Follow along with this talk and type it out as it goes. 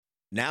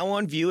Now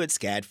on view at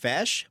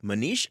SCADFASH,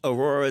 Manish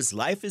Arora's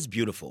Life is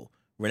Beautiful.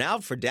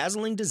 Renowned for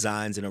dazzling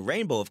designs in a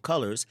rainbow of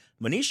colors,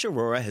 Manish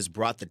Arora has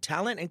brought the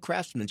talent and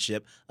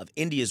craftsmanship of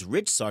India's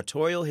rich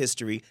sartorial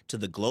history to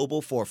the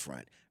global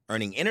forefront,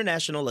 earning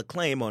international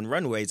acclaim on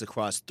runways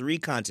across 3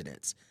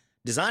 continents.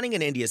 Designing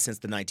in India since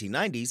the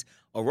 1990s,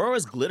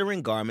 Aurora's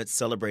glittering garments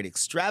celebrate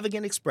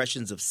extravagant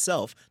expressions of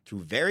self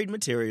through varied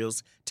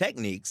materials,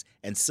 techniques,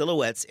 and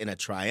silhouettes in a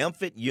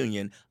triumphant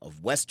union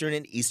of Western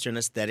and Eastern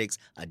aesthetics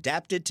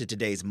adapted to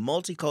today's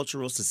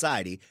multicultural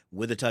society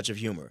with a touch of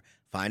humor.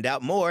 Find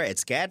out more at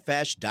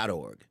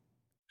scadfash.org.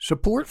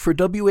 Support for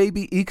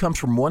WABE comes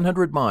from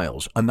 100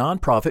 Miles, a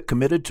nonprofit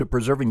committed to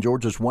preserving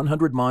Georgia's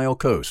 100-mile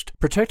coast.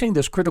 Protecting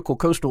this critical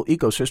coastal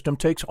ecosystem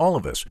takes all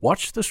of us.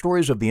 Watch the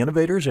stories of the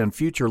innovators and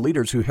future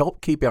leaders who help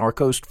keep our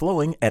coast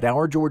flowing at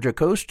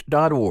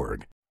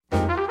OurGeorgiaCoast.org.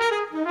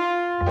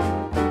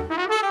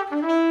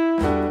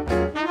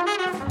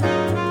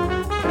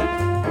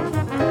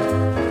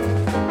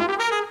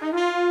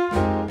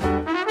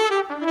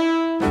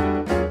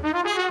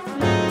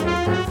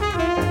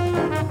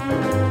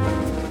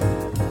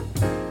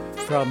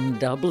 From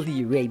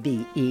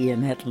WABE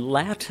in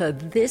Atlanta,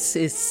 this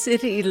is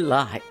City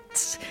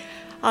Lights.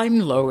 I'm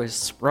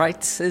Lois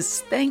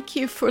Reitzes. Thank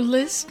you for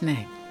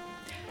listening.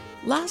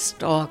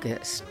 Last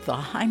August, the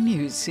High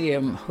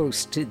Museum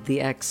hosted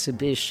the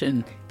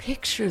exhibition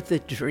Picture the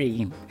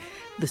Dream,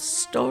 the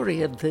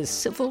story of the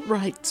civil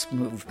rights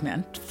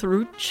movement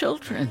through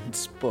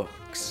children's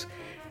books.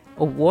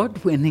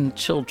 Award-winning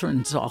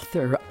children's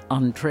author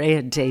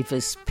Andrea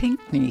Davis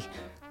Pinkney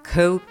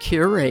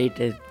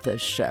co-curated the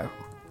show.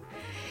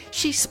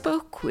 She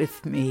spoke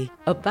with me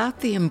about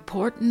the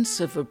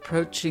importance of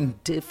approaching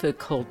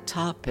difficult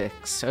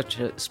topics such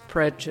as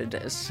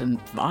prejudice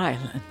and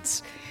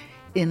violence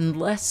in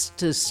less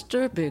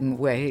disturbing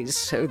ways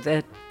so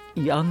that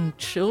young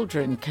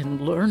children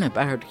can learn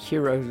about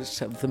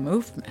heroes of the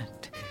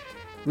movement.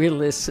 We'll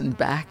listen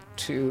back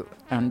to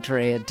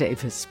Andrea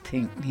Davis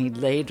Pinkney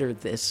later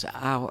this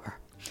hour.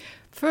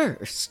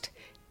 First,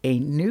 a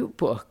new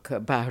book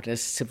about a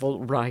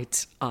civil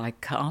rights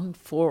icon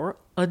for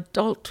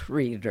adult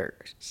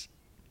readers.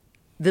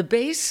 The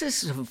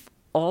basis of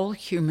all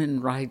human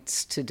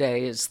rights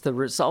today is the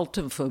result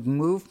of a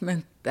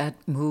movement that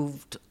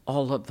moved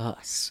all of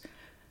us.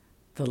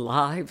 The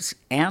lives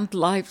and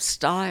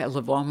lifestyle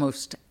of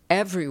almost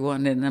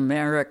everyone in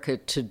America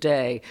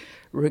today,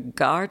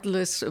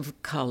 regardless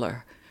of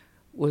color,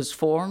 was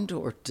formed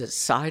or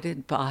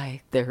decided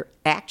by their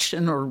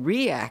action or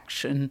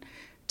reaction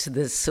to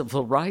the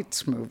civil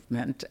rights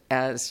movement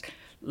as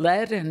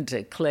led and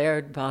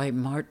declared by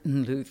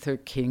Martin Luther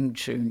King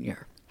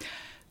Jr.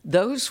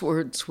 Those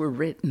words were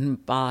written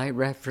by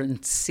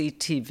Reverend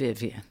C.T.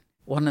 Vivian,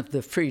 one of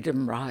the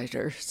Freedom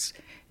Riders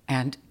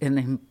and an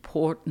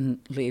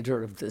important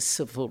leader of the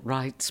civil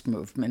rights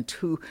movement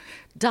who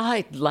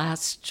died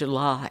last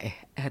July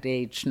at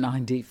age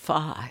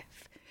 95.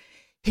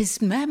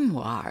 His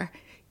memoir,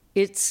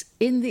 It's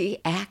in the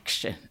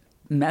Action,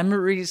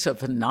 Memories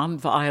of a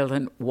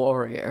Nonviolent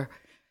Warrior,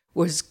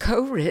 was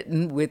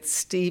co-written with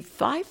Steve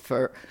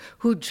Pfeiffer,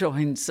 who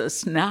joins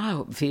us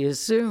now via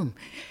Zoom.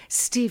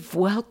 Steve,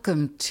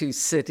 welcome to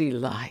City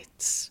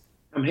Lights.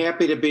 I'm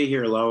happy to be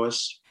here,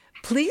 Lois.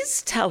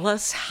 Please tell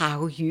us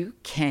how you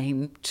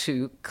came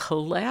to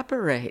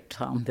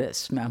collaborate on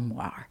this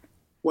memoir.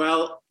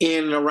 Well,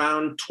 in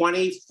around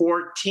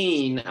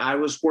 2014, I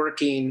was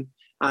working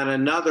on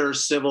another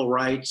civil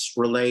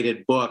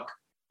rights-related book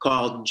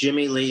called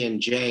Jimmy Lee and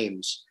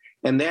James.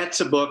 And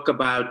that's a book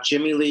about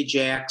Jimmy Lee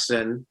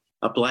Jackson,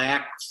 a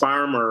Black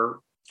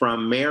farmer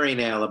from Marion,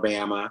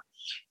 Alabama,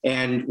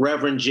 and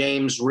Reverend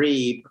James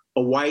Reeb,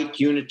 a white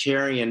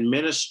Unitarian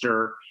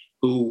minister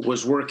who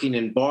was working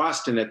in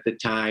Boston at the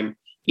time,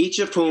 each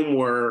of whom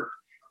were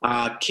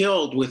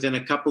killed within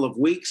a couple of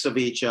weeks of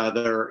each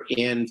other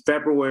in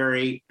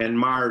February and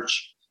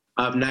March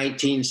of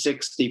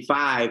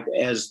 1965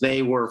 as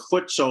they were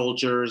foot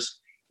soldiers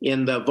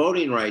in the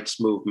voting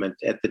rights movement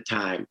at the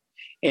time.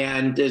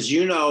 And as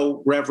you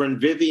know, Reverend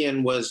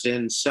Vivian was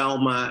in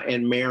Selma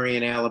and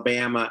Marion,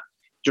 Alabama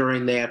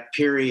during that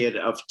period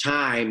of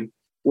time,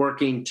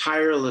 working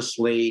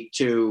tirelessly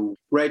to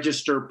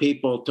register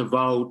people to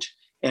vote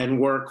and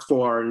work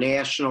for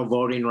national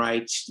voting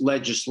rights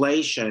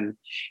legislation.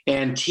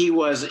 And he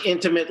was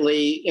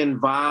intimately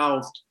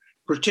involved,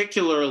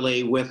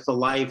 particularly with the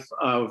life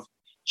of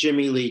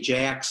Jimmy Lee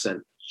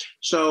Jackson.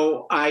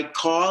 So I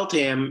called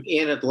him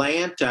in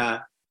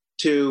Atlanta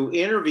to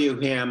interview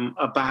him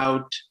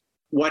about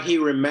what he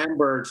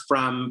remembered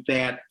from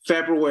that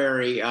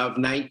February of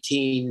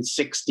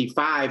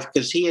 1965,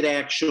 because he had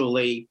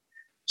actually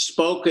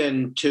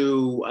spoken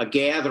to a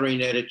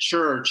gathering at a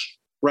church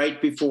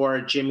right before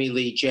Jimmy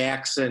Lee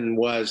Jackson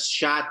was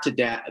shot to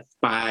death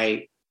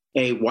by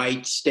a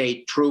white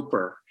state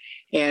trooper.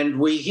 And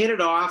we hit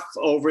it off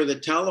over the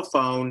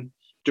telephone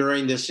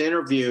during this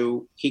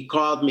interview. He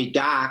called me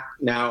Doc.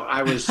 Now,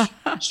 I was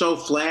so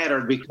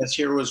flattered because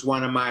here was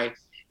one of my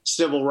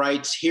civil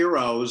rights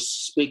heroes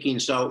speaking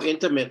so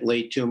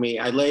intimately to me.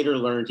 I later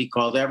learned he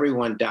called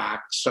everyone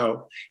Doc, so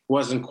it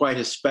wasn't quite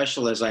as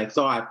special as I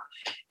thought.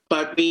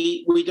 But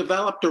we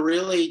developed a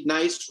really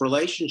nice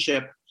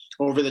relationship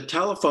over the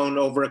telephone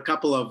over a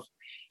couple of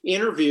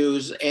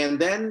interviews. And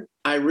then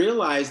I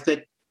realized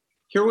that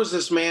here was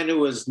this man who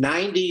was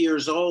 90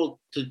 years old,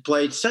 who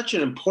played such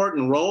an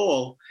important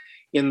role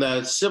in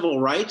the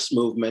civil rights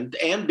movement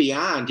and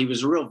beyond. He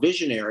was a real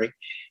visionary.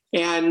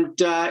 And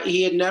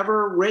he had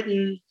never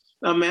written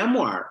a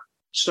memoir.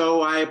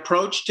 So I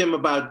approached him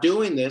about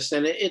doing this,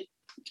 and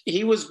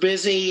he was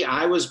busy,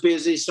 I was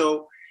busy.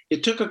 So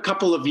it took a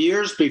couple of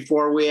years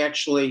before we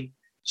actually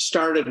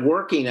started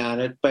working on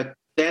it, but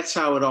that's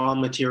how it all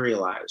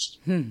materialized.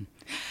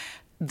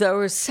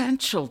 Though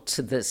essential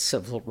to the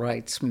civil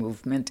rights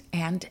movement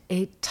and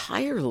a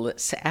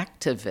tireless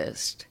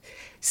activist,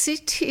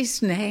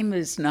 C.T.'s name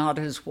is not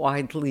as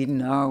widely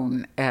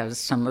known as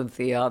some of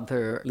the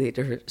other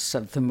leaders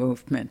of the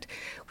movement.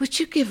 Would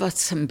you give us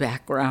some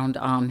background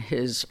on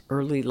his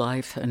early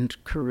life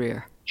and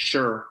career?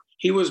 Sure.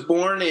 He was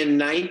born in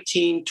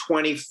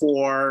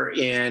 1924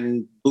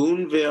 in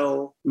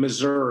Boonville,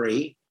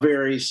 Missouri, a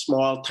very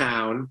small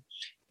town.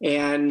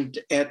 And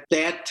at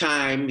that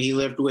time, he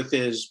lived with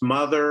his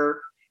mother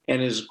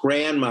and his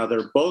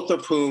grandmother, both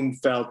of whom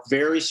felt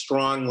very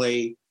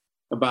strongly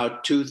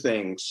about two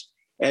things: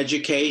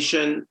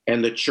 education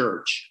and the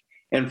church.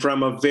 And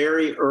from a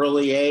very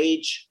early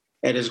age,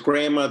 at his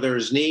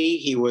grandmother's knee,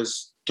 he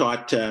was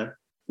taught to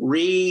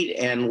read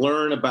and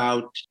learn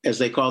about, as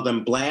they call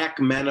them, Black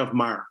men of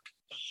mark,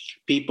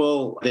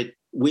 people that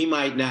we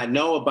might not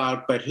know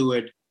about, but who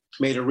had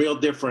made a real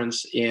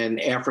difference in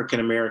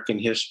African-American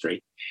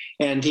history.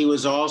 And he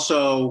was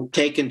also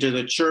taken to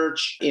the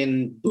church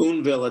in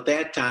Boonville at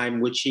that time,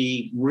 which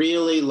he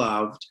really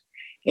loved.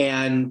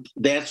 And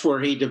that's where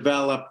he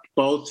developed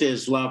both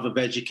his love of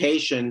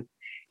education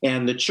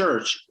and the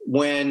church.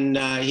 When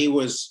he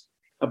was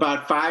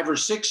about 5 or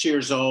 6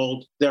 years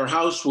old, their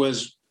house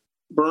was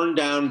burned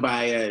down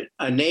by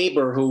a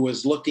neighbor who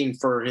was looking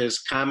for his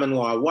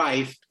common-law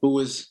wife, who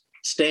was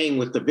staying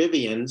with the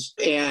Vivians.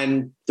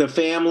 And the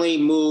family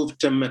moved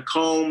to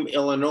Macomb,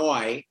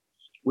 Illinois,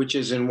 which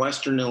is in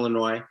Western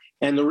Illinois.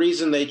 And the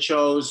reason they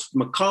chose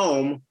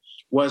Macomb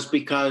was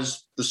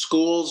because the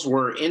schools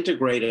were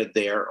integrated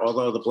there,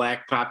 although the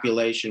Black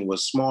population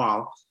was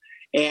small,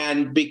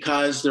 and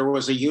because there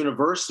was a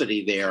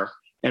university there.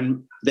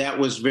 And that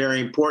was very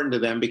important to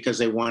them because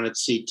they wanted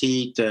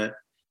CT to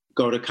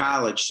go to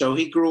college. So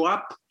he grew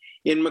up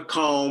in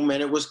Macomb,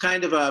 and it was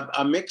kind of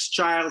a mixed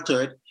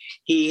childhood.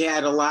 He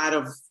had a lot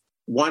of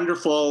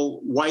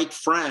wonderful white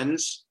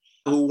friends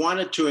who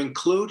wanted to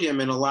include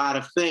him in a lot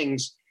of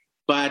things,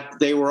 but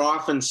they were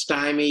often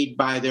stymied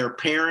by their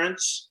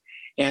parents.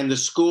 And the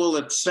school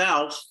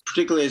itself,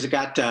 particularly as it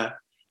got to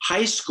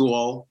high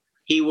school,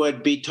 he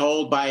would be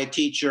told by a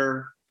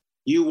teacher,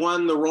 you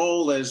won the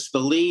role as the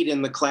lead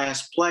in the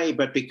class play,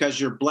 but because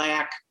you're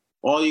Black,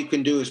 all you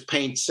can do is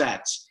paint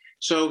sets.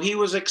 So he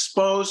was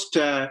exposed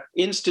to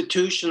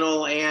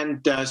institutional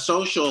and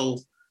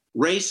social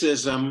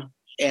racism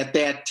at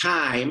that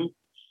time,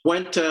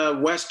 went to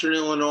Western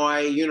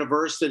Illinois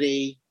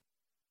University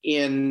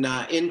in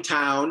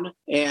town,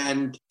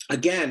 and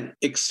again,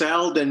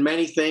 excelled in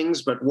many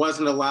things, but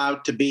wasn't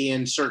allowed to be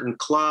in certain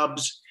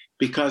clubs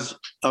because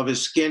of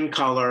his skin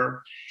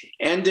color.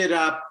 Ended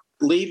up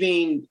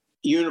leaving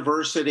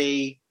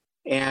university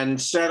and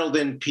settled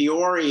in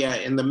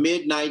Peoria in the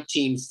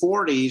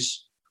mid-1940s,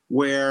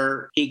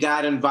 where he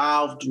got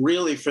involved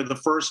really for the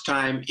first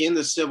time in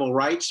the civil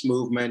rights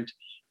movement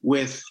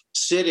with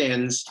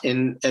sit-ins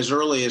in as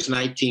early as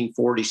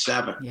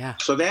 1947. Yeah.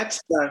 So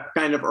that's the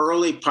kind of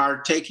early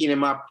part, taking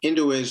him up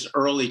into his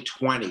early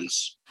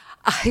 20s.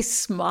 I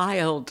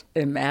smiled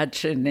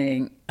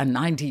imagining a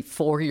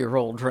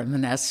 94-year-old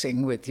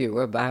reminiscing with you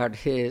about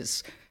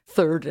his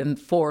third and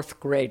fourth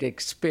grade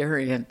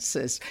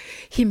experiences.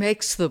 He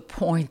makes the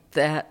point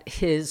that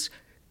his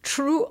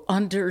true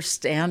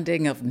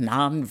understanding of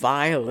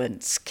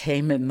nonviolence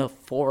came in the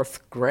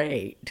fourth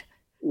grade.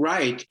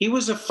 Right. He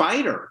was a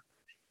fighter.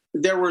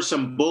 There were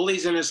some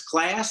bullies in his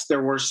class.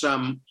 There were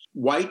some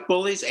white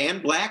bullies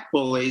and Black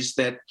bullies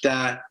that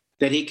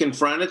he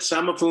confronted,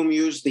 some of whom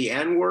used the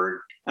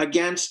N-word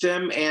against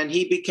him, and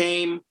he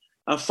became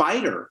a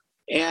fighter.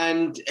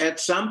 And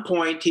at some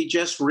point, he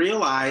just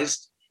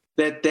realized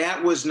that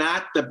that was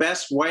not the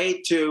best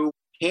way to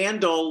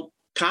handle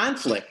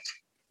conflict.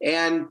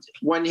 And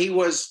when he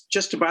was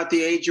just about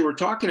the age you were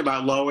talking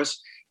about, Lois,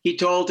 he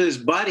told his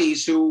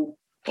buddies, who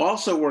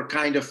also were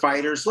kind of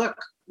fighters, look,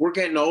 we're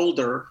getting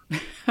older,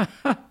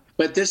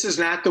 but this is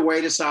not the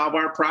way to solve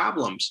our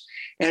problems.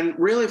 And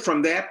really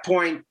from that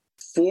point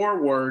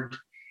forward,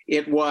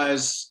 it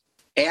was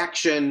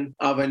action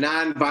of a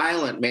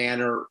nonviolent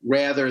manner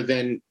rather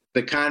than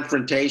the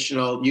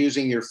confrontational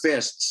using your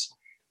fists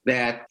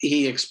that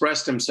he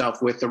expressed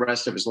himself with the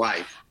rest of his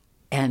life.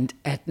 And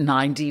at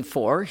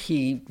 94,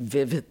 he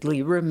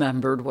vividly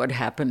remembered what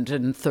happened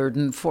in 3rd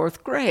and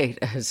 4th grade,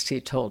 as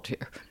he told you.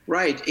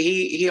 Right.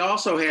 He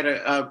also had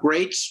a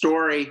great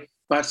story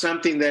about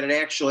something that had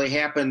actually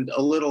happened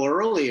a little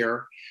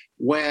earlier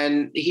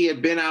when he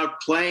had been out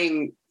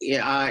playing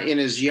in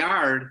his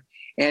yard,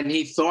 and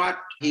he thought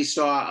he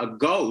saw a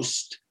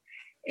ghost,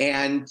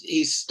 and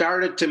he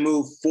started to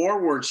move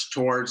forwards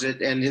towards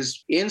it, and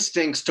his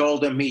instincts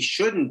told him he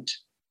shouldn't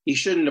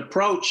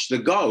approach the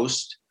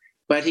ghost,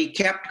 but he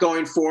kept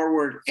going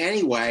forward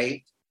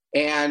anyway.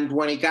 And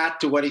when he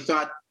got to what he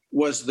thought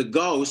was the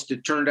ghost,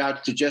 it turned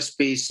out to just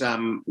be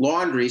some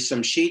laundry,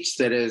 some sheets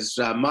that his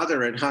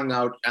mother had hung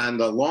out on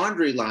the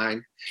laundry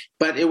line.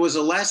 But it was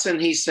a lesson,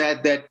 he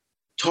said, that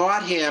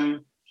taught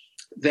him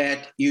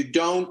that you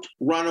don't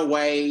run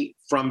away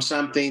from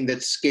something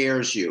that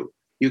scares you.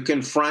 You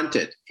confront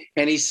it.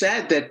 And he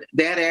said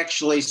that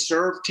actually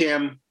served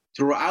him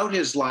throughout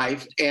his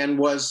life and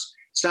was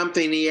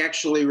something he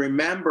actually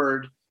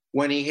remembered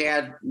when he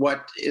had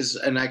what is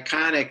an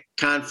iconic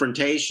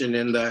confrontation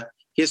in the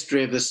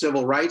history of the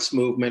civil rights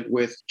movement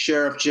with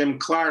Sheriff Jim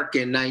Clark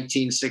in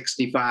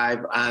 1965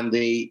 on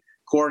the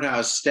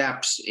courthouse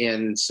steps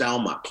in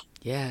Selma.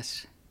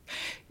 Yes.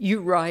 You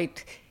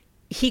write,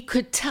 he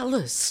could tell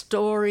a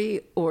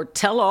story or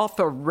tell off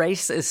a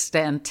racist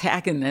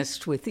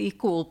antagonist with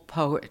equal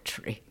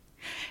poetry.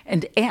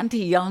 And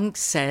Andy Young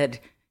said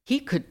he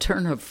could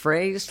turn a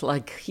phrase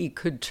like he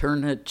could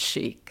turn a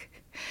cheek.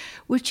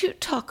 Would you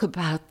talk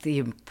about the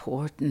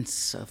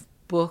importance of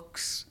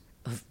books,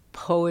 of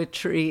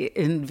poetry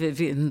in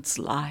Vivian's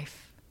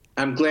life?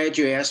 I'm glad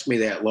you asked me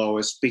that,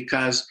 Lois,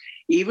 because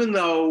even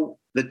though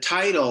the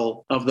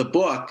title of the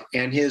book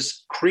and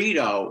his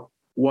credo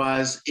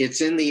was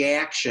 "It's in the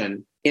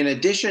action," in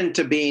addition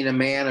to being a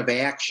man of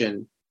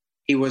action,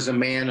 he was a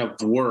man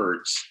of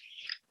words.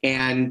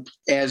 And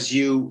as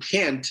you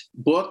hint,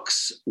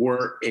 books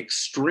were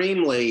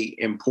extremely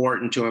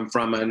important to him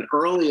from an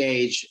early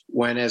age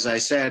when, as I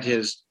said,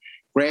 his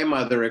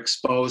grandmother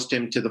exposed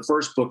him to the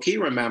first book he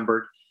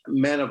remembered,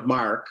 Men of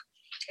Mark.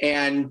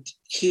 And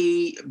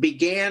he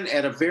began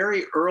at a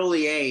very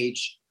early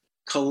age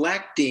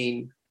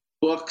collecting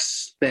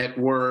books that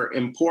were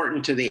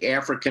important to the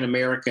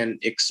African-American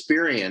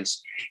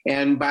experience.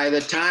 And by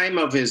the time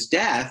of his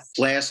death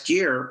last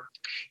year,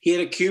 he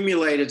had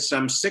accumulated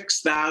some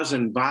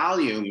 6,000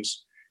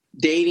 volumes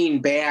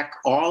dating back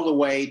all the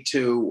way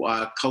to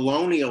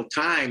colonial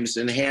times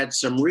and had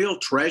some real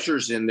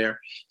treasures in there.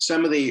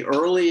 Some of the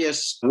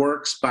earliest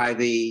works by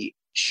the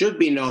should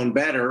be known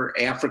better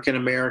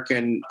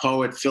African-American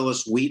poet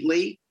Phyllis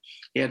Wheatley.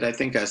 He had, I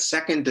think, a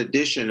second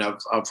edition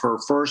of her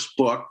first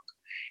book,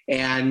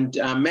 and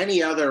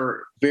many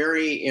other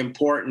very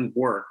important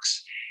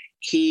works.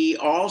 He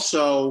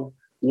also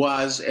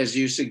was, as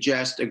you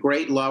suggest, a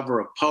great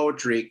lover of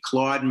poetry,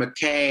 Claude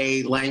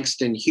McKay,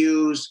 Langston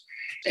Hughes,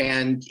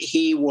 and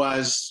he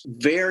was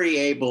very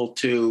able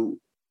to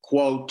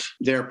quote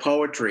their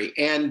poetry.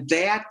 And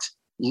that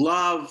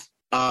love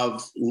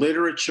of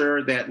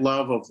literature, that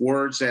love of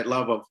words, that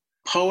love of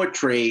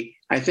poetry,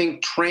 I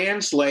think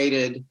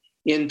translated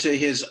into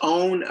his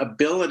own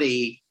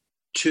ability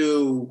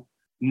to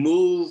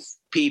move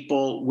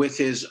people with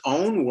his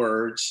own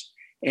words.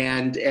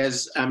 And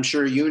as I'm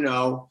sure you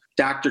know,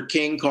 Dr.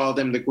 King called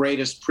him the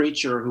greatest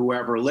preacher who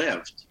ever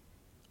lived.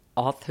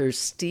 Author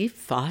Steve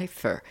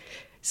Pfeiffer,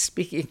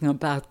 speaking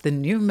about the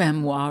new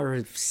memoir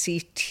of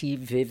C.T.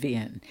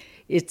 Vivian.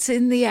 It's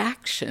in the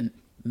action,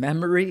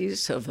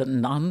 Memories of a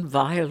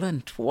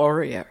Nonviolent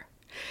Warrior.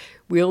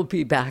 We'll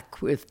be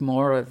back with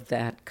more of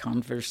that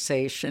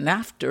conversation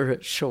after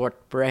a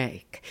short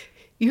break.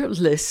 You're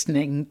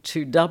listening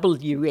to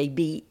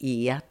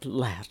WABE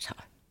Atlanta.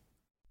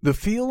 The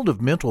field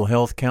of mental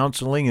health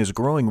counseling is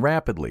growing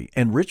rapidly,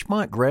 and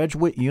Richmont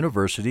Graduate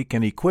University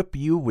can equip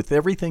you with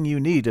everything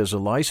you need as a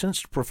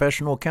licensed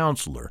professional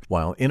counselor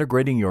while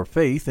integrating your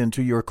faith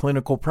into your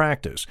clinical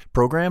practice.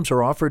 Programs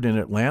are offered in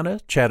Atlanta,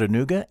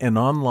 Chattanooga, and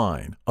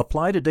online.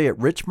 Apply today at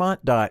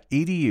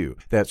richmont.edu.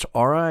 That's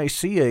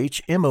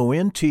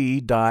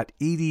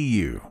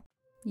RICHMONT.edu.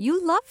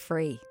 You love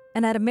free,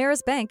 and at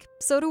Ameris Bank,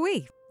 so do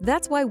we.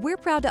 That's why we're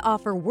proud to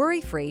offer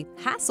worry-free,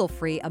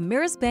 hassle-free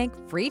Ameris Bank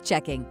free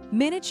checking.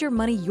 Manage your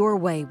money your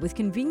way with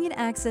convenient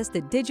access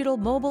to digital,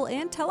 mobile,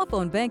 and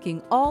telephone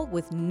banking, all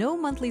with no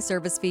monthly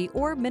service fee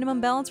or minimum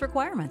balance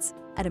requirements.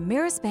 At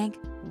Ameris Bank,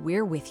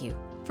 we're with you.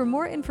 For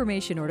more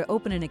information or to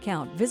open an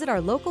account, visit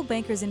our local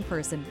bankers in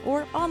person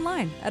or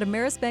online at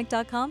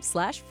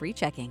amerisbank.com/free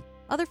checking.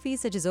 Other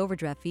fees such as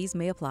overdraft fees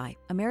may apply.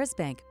 Ameris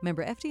Bank,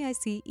 member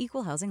FDIC,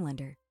 equal housing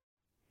lender.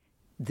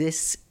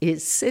 This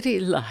is City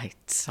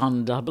Lights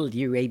on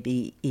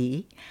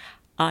WABE.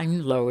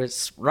 I'm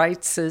Lois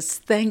Reitzes.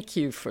 Thank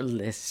you for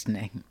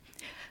listening.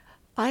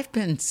 I've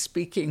been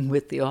speaking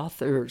with the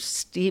author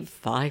Steve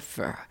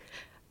Pfeiffer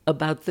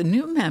about the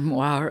new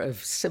memoir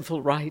of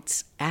civil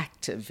rights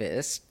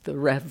activist, the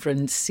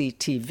Reverend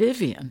C.T.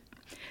 Vivian.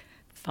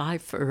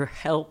 Pfeiffer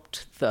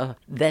helped the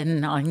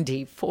then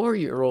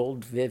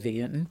 94-year-old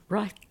Vivian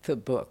write the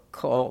book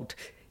called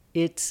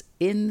It's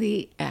in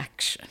the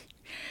action.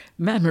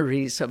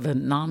 Memories of a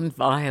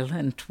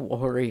nonviolent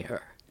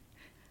warrior.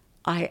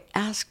 I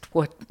asked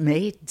what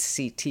made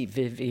C.T.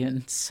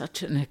 Vivian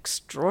such an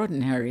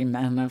extraordinary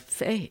man of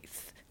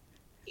faith.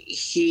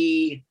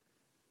 He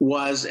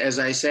was, as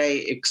I say,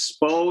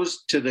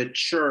 exposed to the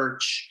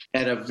church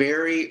at a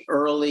very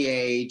early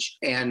age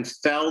and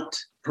felt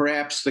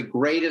perhaps the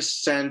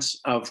greatest sense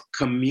of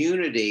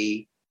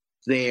community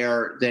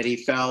there that he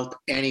felt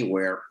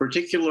anywhere,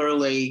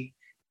 particularly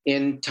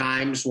in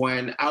times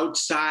when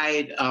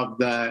outside of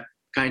the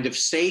kind of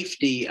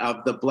safety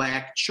of the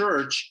Black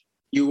church,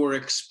 you were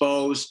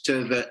exposed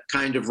to the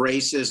kind of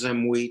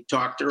racism we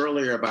talked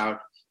earlier about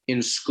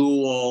in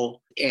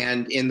school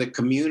and in the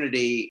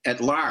community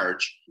at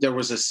large. There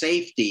was a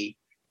safety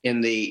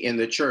in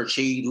the church.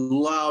 He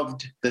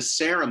loved the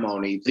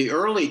ceremony. The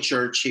early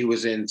church he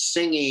was in,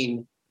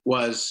 singing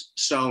was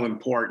so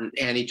important,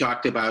 and he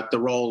talked about the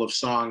role of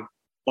song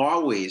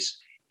always.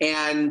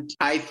 And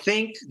I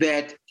think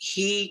that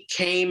he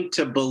came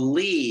to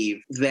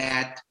believe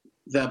that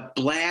the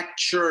Black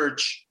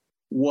church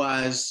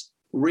was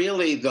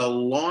really the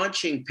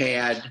launching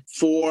pad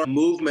for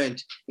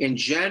movement in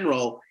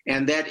general,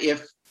 and that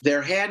if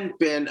there hadn't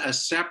been a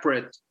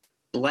separate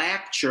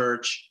Black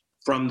church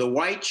from the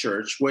white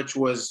church, which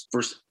was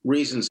for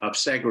reasons of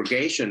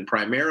segregation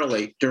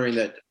primarily during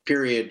the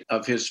period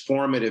of his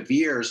formative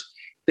years,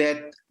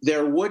 that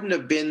there wouldn't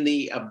have been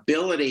the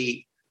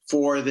ability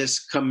for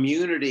this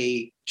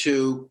community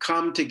to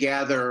come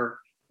together,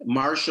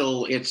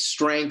 marshal its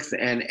strength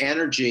and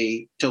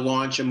energy to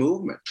launch a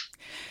movement.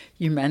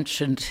 You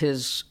mentioned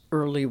his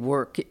early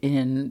work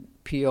in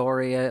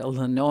Peoria,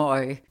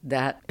 Illinois,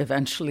 that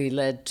eventually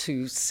led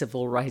to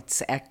civil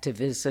rights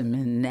activism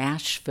in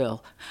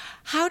Nashville.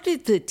 How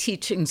did the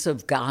teachings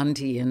of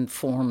Gandhi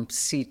inform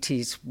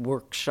C.T.'s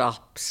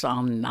workshops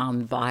on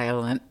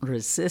nonviolent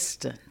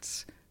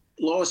resistance?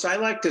 Lois, I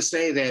like to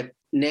say that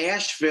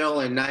Nashville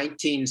in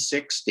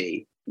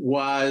 1960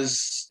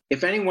 was,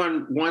 if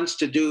anyone wants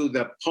to do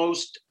the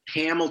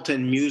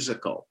post-Hamilton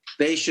musical,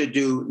 they should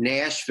do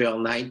Nashville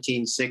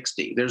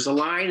 1960. There's a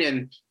line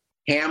in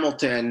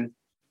Hamilton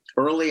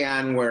early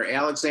on where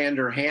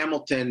Alexander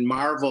Hamilton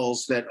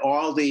marvels that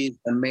all these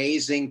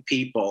amazing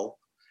people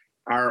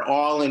are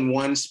all in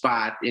one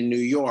spot in New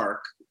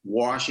York: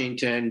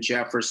 Washington,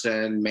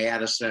 Jefferson,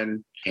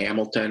 Madison,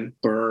 Hamilton,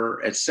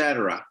 Burr,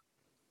 etc.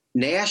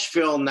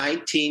 Nashville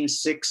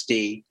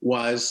 1960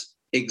 was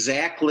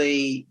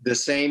exactly the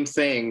same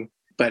thing,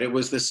 but it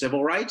was the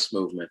civil rights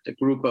movement, a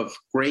group of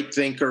great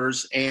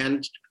thinkers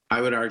and, I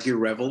would argue,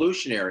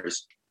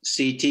 revolutionaries.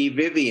 C.T.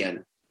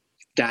 Vivian,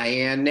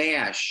 Diane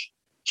Nash,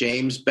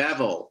 James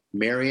Bevel,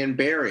 Marion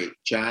Barry,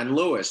 John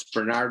Lewis,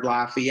 Bernard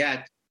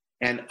Lafayette,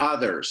 and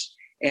others.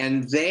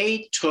 And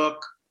they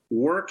took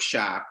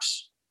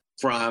workshops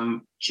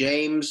from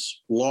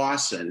James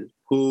Lawson,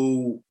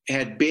 who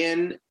had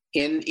been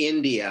in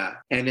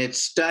India and had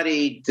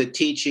studied the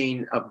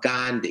teaching of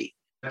Gandhi.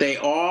 They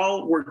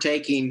all were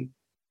taking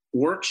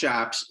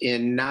workshops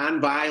in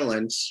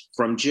nonviolence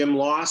from Jim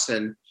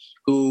Lawson,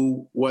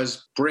 who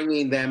was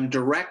bringing them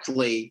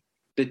directly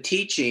the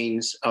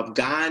teachings of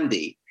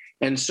Gandhi.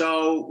 And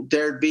so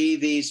there'd be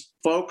these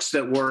folks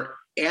that were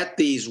at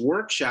these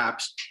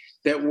workshops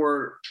that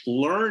were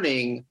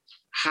learning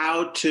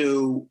how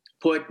to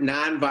put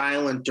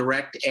nonviolent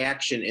direct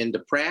action into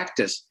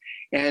practice.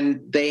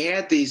 And they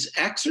had these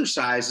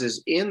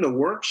exercises in the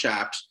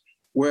workshops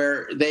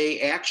where they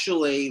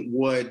actually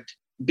would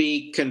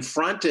be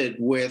confronted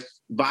with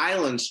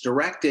violence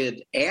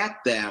directed at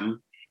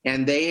them,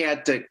 and they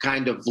had to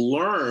kind of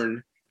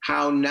learn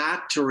how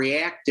not to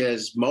react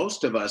as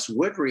most of us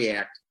would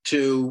react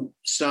to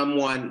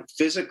someone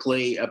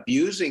physically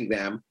abusing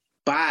them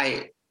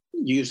by,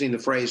 using the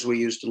phrase we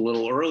used a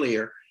little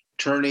earlier,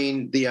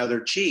 turning the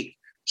other cheek.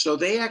 So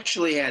they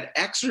actually had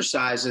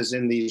exercises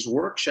in these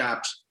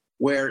workshops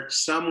where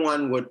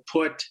someone would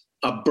put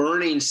a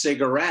burning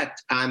cigarette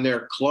on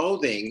their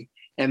clothing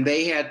and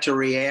they had to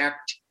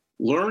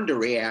learn to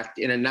react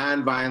in a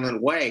nonviolent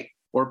way,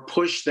 or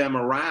push them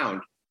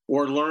around,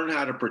 or learn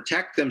how to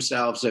protect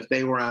themselves if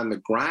they were on the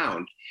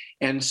ground.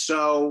 And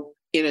so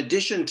in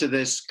addition to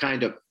this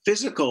kind of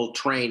physical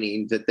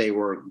training that they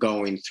were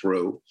going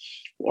through,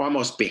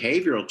 almost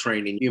behavioral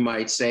training, you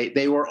might say,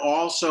 they were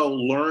also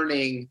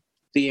learning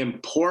the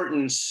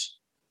importance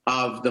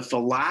of the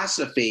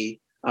philosophy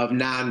of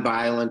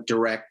nonviolent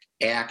direct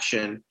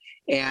action.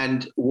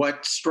 And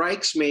what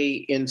strikes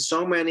me in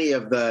so many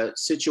of the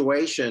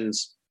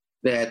situations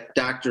that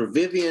Dr.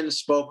 Vivian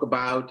spoke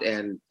about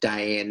and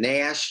Diane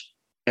Nash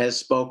has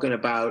spoken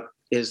about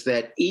is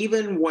that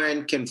even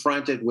when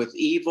confronted with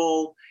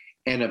evil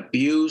and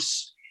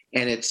abuse,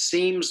 and it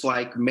seems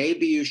like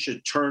maybe you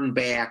should turn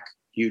back,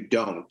 you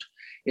don't.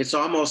 It's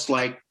almost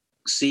like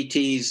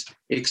CT's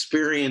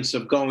experience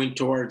of going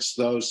towards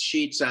those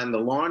sheets on the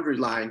laundry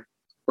line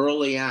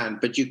early on,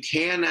 but you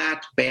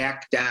cannot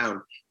back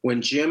down.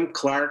 When Jim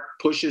Clark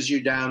pushes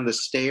you down the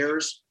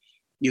stairs,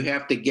 you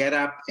have to get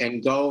up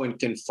and go and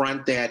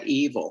confront that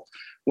evil.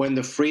 When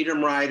the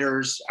Freedom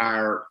Riders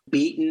are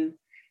beaten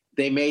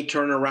they may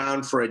turn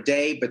around for a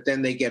day, but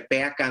then they get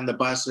back on the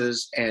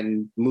buses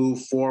and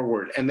move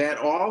forward. And that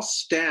all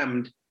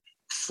stemmed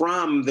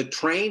from the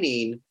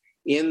training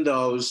in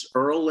those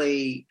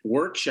early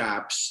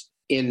workshops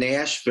in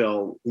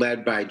Nashville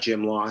led by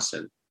Jim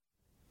Lawson.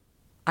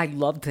 I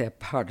love that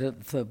part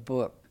of the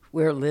book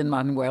where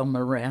Lin-Manuel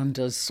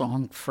Miranda's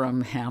song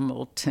from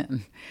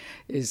Hamilton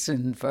is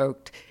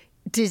invoked.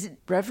 Did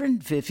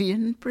Reverend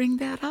Vivian bring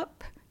that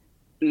up?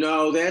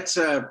 No, that's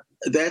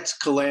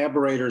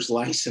collaborator's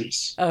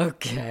license.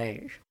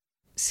 Okay.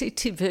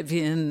 C.T.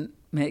 Vivian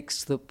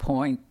makes the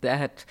point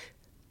that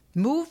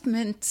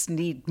movements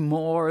need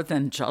more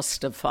than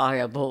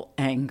justifiable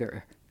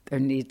anger. There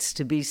needs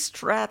to be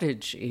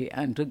strategy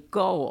and a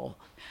goal.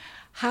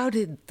 How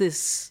did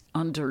this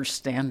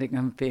understanding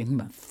of being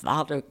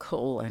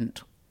methodical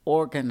and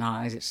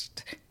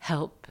organized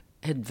help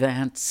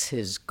advance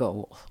his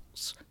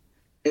goals?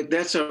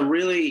 That's a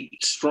really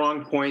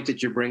strong point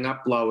that you bring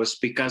up, Lois,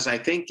 because I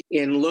think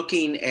in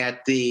looking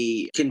at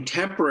the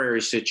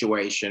contemporary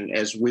situation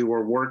as we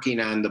were working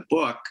on the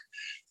book,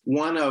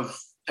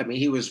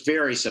 he was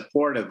very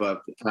supportive of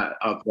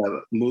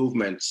the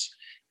movements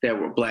that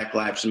were Black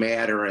Lives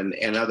Matter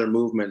and other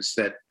movements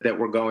that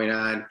were going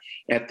on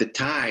at the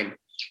time.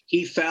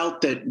 He felt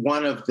that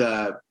one of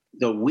the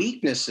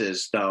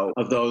weaknesses, though,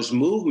 of those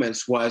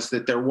movements was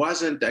that there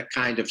wasn't a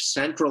kind of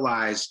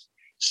centralized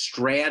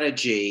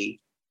strategy.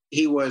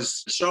 He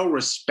was so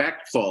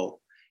respectful,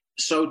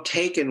 so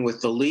taken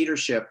with the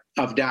leadership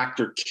of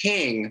Dr.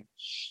 King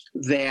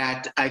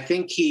that I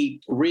think he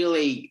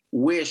really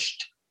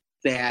wished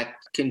that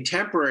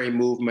contemporary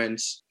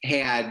movements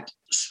had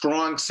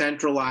strong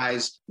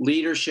centralized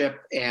leadership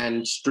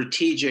and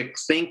strategic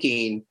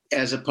thinking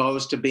as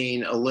opposed to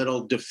being a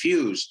little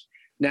diffused.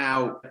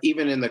 Now,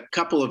 even in the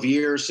couple of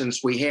years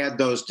since we had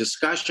those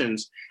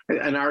discussions,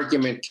 an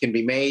argument can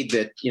be made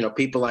that,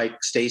 people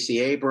like Stacey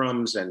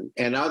Abrams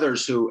and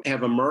others who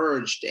have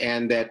emerged,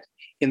 and that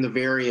in the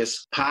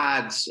various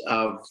pods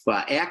of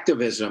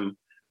activism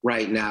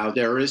right now,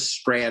 there is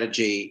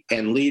strategy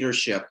and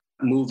leadership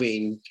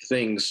moving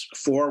things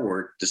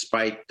forward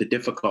despite the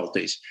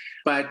difficulties.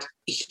 But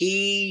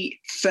he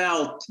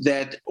felt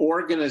that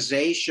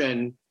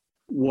organization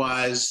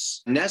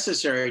was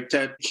necessary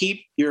to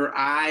keep your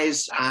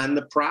eyes on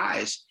the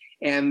prize,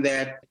 and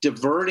that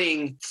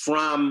diverting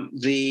from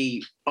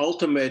the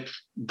ultimate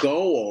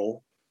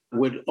goal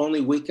would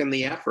only weaken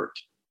the effort.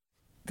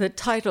 The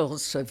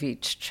titles of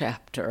each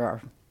chapter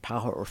are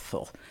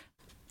powerful.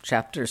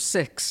 Chapter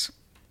 6,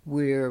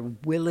 We're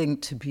Willing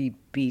to Be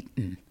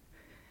Beaten.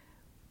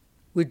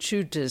 Would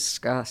you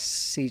discuss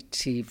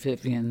C.T.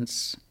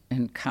 Vivian's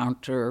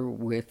encounter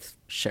with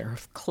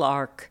Sheriff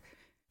Clark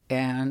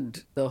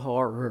and the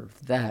horror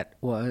that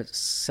was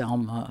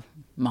Selma,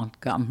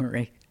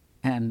 Montgomery,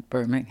 and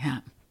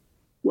Birmingham?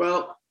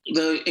 Well,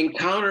 the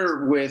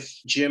encounter with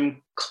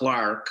Jim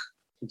Clark,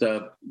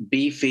 the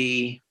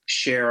beefy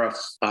sheriff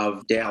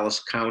of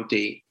Dallas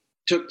County,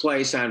 took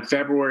place on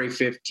February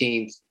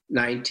 15th,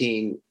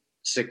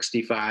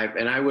 1965.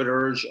 And I would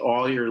urge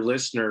all your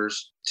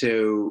listeners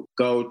to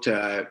go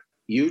to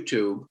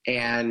YouTube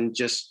and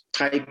just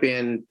type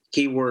in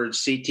keyword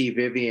C.T.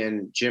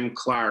 Vivian, Jim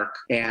Clark,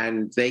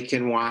 and they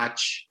can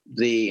watch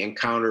the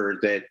encounter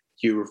that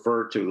you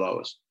refer to,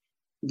 Lois.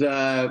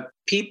 The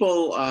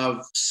people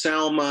of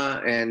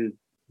Selma and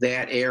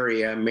that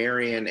area,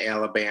 Marion,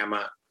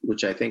 Alabama,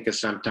 which I think is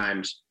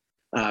sometimes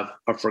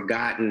a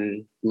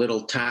forgotten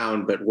little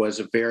town, but was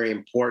very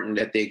important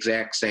at the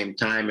exact same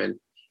time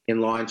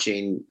in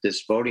launching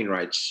this voting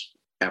rights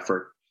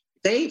effort.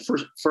 They,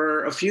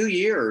 for a few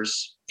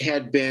years,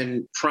 had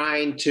been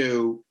trying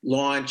to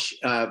launch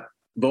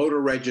voter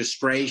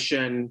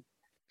registration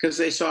because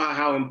they saw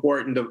how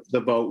important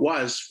the vote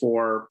was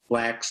for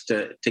Blacks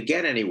to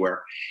get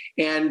anywhere.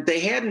 And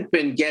they hadn't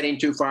been getting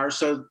too far,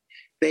 so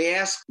they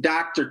asked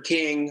Dr.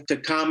 King to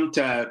come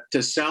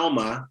to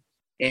Selma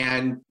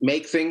and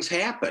make things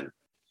happen.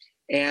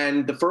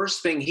 And the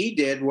first thing he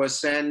did was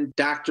send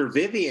Dr.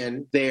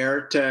 Vivian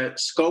there to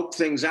scope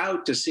things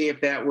out to see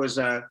if that was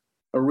a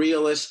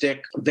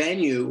realistic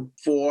venue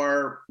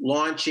for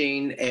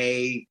launching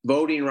a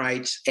Voting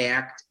Rights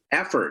Act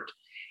effort.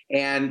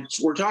 And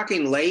we're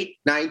talking late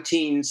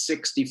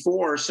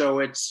 1964, so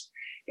it's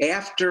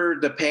after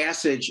the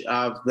passage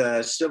of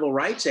the Civil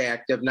Rights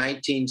Act of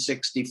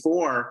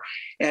 1964,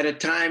 at a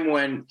time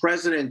when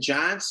President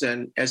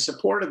Johnson, as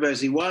supportive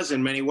as he was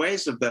in many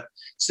ways of the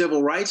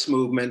civil rights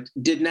movement,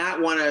 did not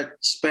want to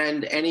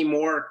spend any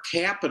more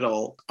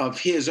capital of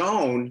his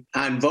own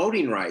on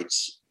voting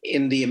rights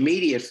in the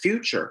immediate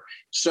future.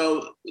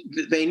 So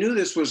they knew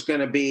this was going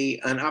to be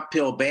an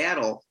uphill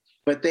battle,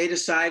 but they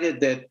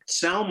decided that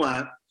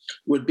Selma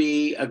would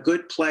be a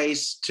good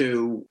place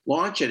to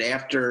launch it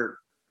after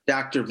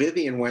Dr.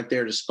 Vivian went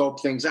there to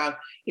scope things out,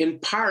 in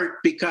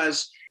part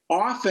because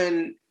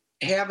often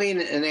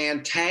having an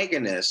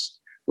antagonist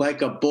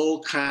like a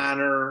Bull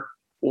Connor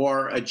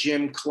or a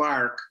Jim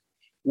Clark,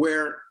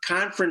 where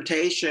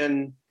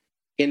confrontation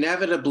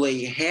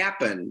inevitably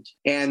happened,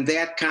 and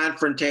that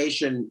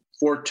confrontation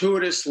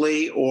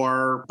fortuitously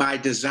or by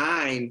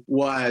design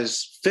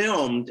was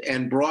filmed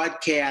and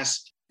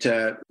broadcast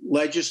to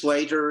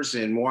legislators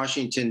in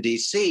Washington,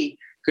 D.C.,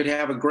 could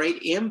have a great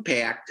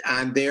impact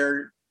on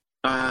their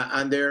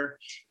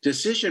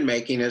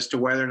decision-making as to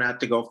whether or not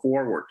to go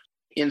forward.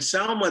 In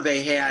Selma,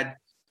 they had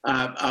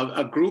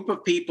a group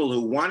of people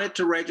who wanted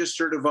to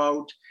register to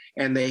vote,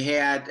 and they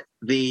had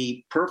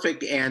the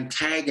perfect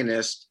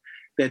antagonist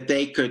that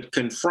they could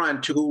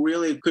confront, who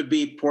really could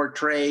be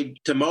portrayed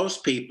to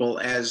most people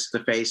as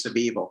the face of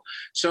evil.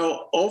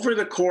 So over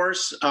the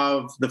course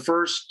of the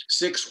first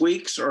 6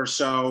 weeks or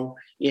so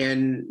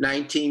in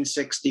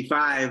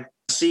 1965,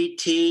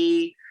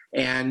 C.T.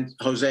 and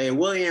Hosea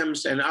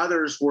Williams and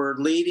others were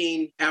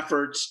leading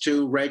efforts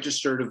to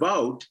register to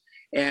vote,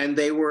 and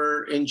they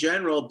were in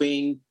general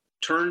being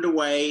turned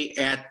away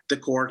at the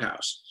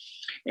courthouse.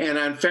 And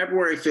on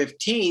February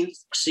 15th,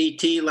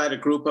 C.T. led a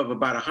group of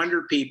about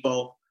 100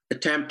 people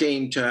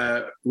attempting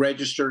to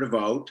register to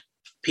vote,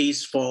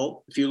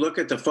 peaceful. If you look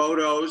at the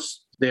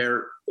photos,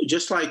 they're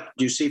just like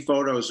you see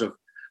photos of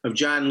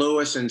John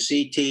Lewis and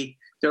C.T.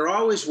 They're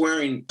always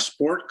wearing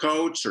sport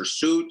coats or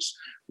suits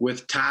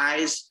with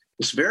ties.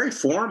 It's very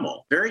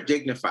formal, very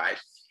dignified.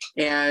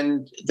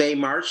 And they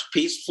marched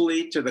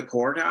peacefully to the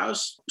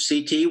courthouse.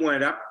 C.T.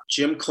 went up.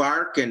 Jim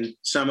Clark and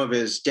some of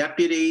his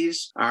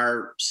deputies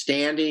are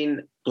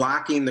standing,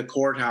 blocking the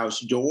courthouse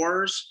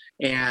doors.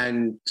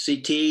 And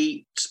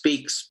C.T.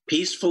 speaks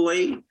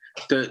peacefully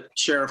to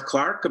Sheriff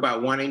Clark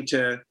about wanting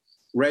to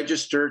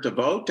register to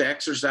vote, to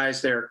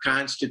exercise their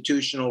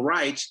constitutional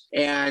rights.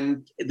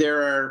 And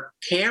there are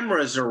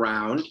cameras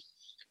around,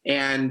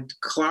 and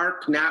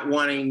Clark, not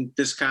wanting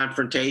this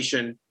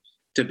confrontation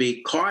to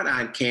be caught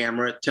on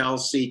camera,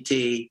 tells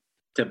C.T.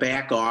 to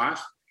back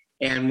off.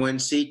 And when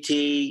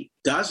C.T.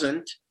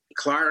 doesn't,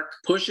 Clark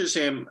pushes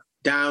him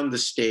down the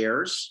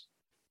stairs.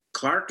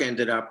 Clark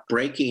ended up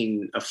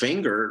breaking a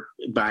finger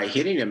by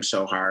hitting him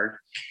so hard.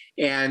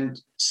 And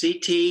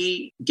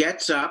C.T.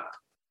 gets up,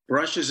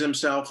 brushes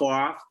himself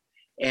off,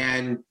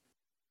 and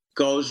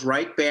goes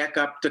right back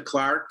up to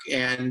Clark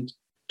and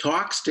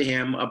talks to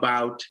him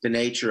about the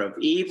nature of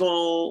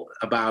evil,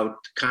 about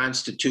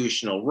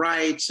constitutional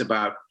rights,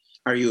 about,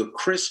 are you a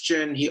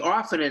Christian? He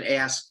often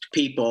asked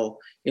people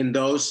in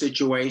those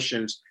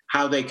situations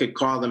how they could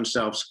call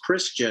themselves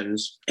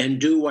Christians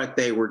and do what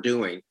they were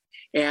doing.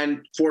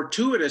 And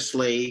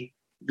fortuitously,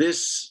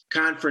 this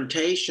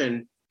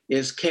confrontation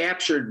is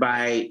captured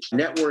by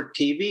network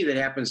TV that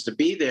happens to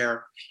be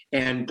there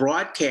and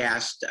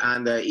broadcast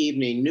on the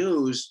evening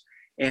news.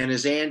 And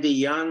as Andy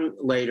Young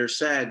later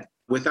said,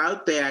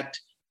 without that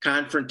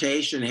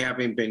confrontation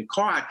having been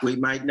caught, we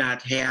might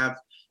not have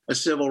a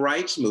civil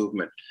rights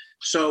movement.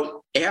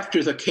 So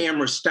after the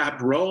camera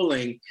stopped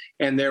rolling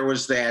and there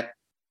was that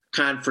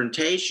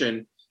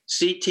confrontation,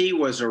 C.T.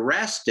 was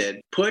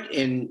arrested, put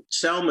in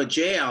Selma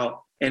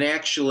jail, and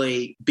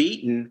actually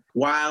beaten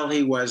while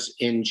he was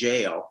in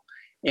jail.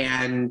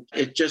 And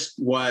it just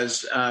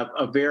was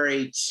a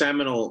very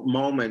seminal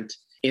moment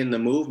in the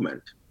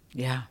movement.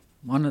 Yeah,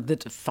 one of the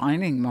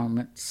defining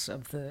moments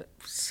of the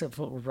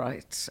Civil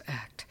Rights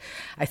Act.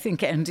 I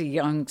think Andy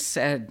Young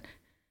said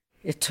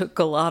it took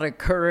a lot of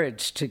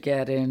courage to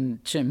get in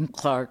Jim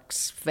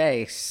Clark's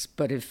face,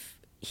 but if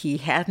he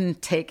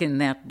hadn't taken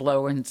that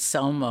blow in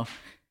Selma,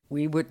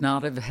 we would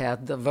not have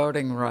had the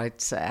Voting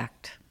Rights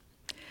Act.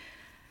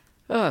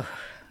 Oh.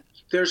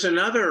 There's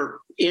another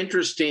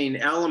interesting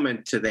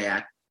element to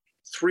that.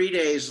 3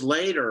 days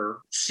later,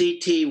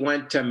 C.T.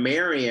 went to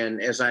Marion,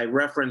 as I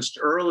referenced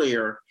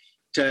earlier,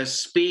 to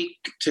speak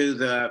to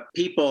the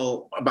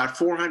people, about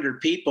 400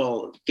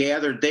 people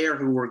gathered there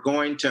who were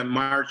going to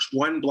march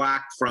one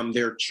block from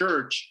their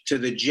church to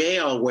the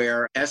jail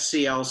where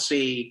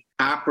SCLC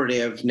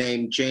operative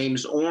named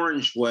James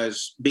Orange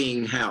was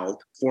being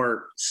held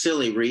for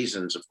silly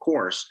reasons, of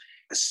course.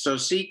 So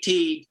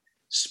C.T.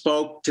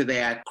 spoke to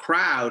that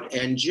crowd,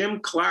 and Jim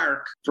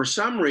Clark, for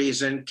some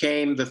reason,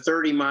 came the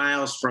 30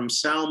 miles from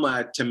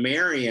Selma to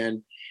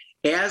Marion,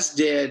 as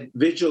did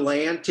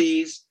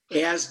vigilantes,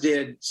 as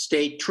did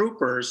state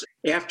troopers.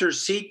 After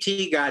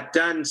C.T. got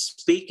done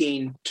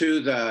speaking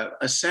to the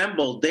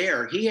assembled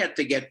there, he had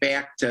to get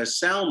back to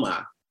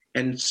Selma.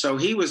 And so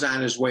he was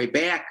on his way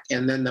back.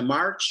 And then the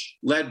march,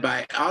 led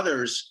by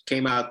others,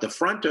 came out the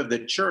front of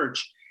the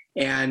church.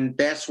 And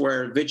that's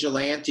where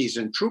vigilantes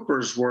and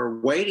troopers were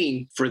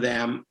waiting for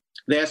them.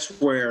 That's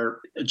where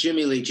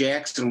Jimmy Lee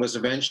Jackson was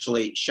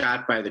eventually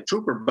shot by the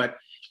trooper. But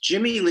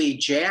Jimmy Lee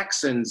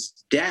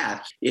Jackson's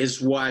death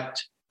is what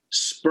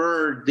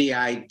spurred the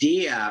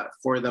idea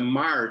for the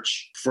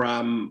march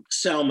from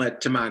Selma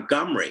to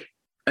Montgomery.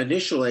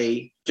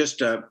 Initially,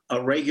 just a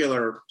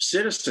regular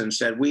citizen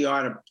said we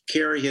ought to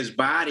carry his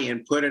body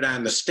and put it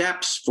on the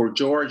steps for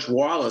George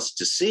Wallace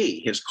to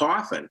see, his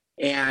coffin.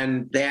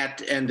 And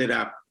that ended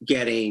up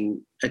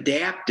getting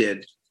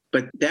adapted.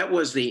 But that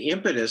was the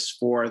impetus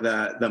for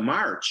the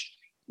march.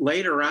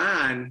 Later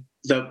on,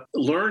 the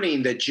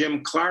learning that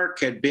Jim Clark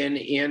had been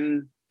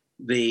in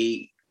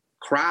the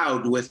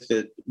crowd with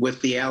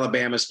the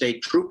Alabama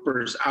state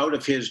troopers out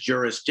of his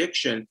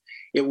jurisdiction,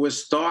 it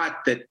was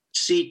thought that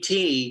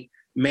CT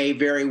may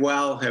very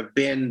well have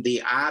been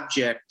the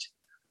object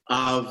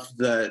of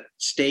the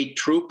state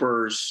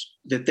troopers,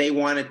 that they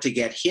wanted to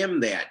get him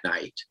that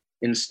night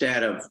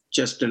instead of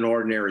just an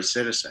ordinary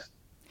citizen.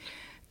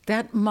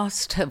 That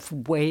must have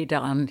weighed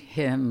on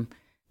him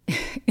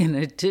in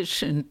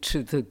addition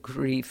to the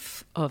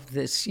grief of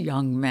this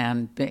young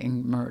man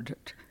being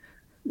murdered.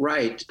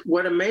 Right.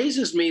 What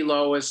amazes me,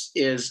 Lois,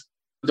 is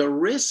the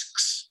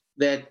risks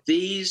that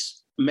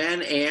these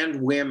men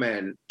and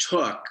women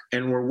took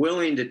and were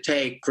willing to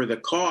take for the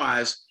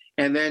cause,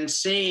 and then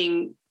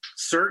seeing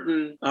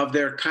certain of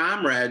their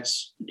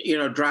comrades,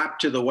 drop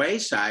to the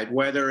wayside,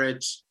 whether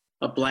it's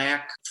a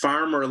black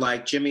farmer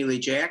like Jimmie Lee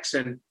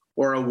Jackson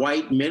or a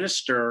white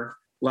minister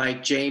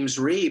like James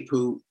Reeb,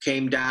 who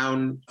came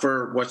down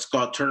for what's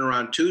called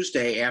Turnaround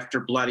Tuesday after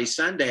Bloody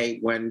Sunday,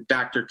 when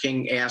Dr.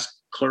 King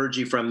asked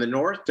clergy from the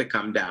North to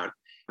come down.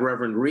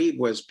 Reverend Reeb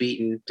was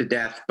beaten to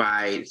death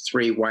by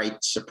 3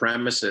 white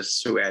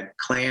supremacists who had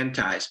Klan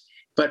ties.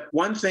 But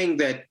one thing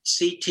that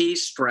CT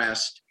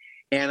stressed,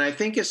 and I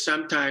think is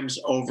sometimes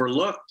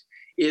overlooked,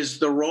 is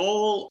the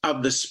role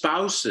of the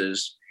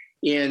spouses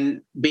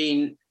in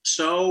being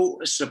so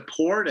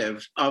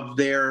supportive of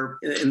their,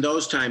 in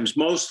those times,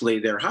 mostly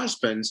their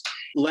husbands,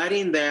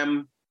 letting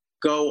them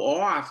go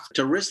off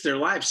to risk their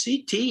lives.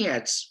 CT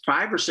had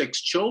 5 or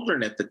 6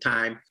 children at the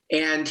time,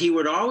 and he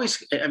would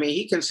always,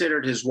 he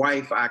considered his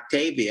wife,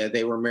 Octavia,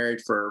 they were married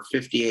for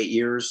 58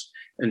 years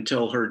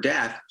until her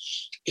death,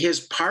 his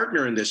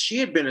partner in this. She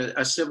had been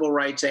a civil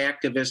rights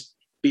activist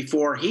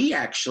before he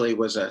actually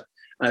was a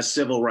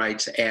civil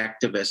rights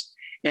activist.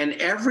 And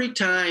every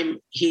time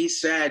he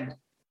said,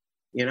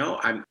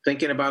 I'm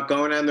thinking about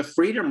going on the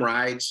freedom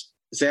rides,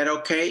 is that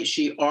okay?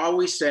 She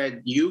always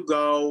said, you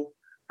go,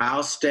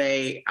 I'll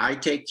stay, I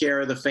take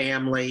care of the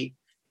family.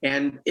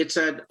 And it's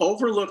an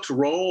overlooked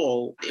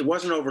role. It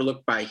wasn't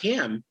overlooked by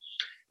him,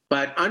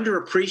 but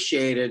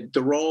underappreciated,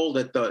 the role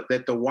that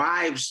the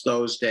wives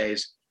those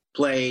days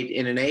played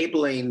in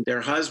enabling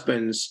their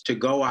husbands to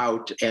go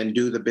out and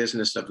do the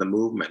business of the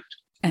movement.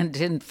 And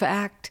in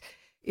fact,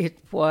 it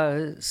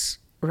was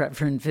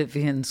Reverend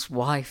Vivian's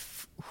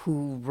wife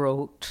who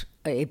wrote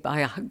a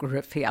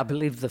biography, I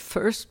believe the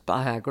first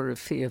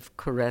biography of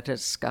Coretta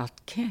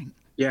Scott King.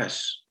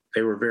 Yes,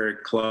 they were very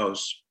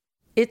close.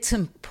 It's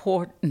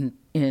important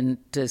in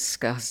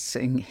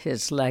discussing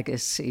his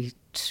legacy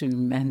to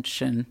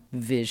mention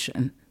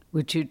Vision.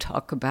 Would you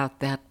talk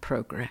about that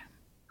program?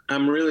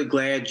 I'm really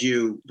glad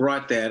you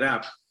brought that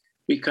up,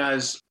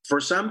 because for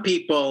some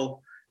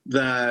people,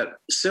 the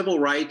civil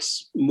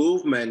rights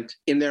movement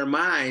in their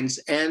minds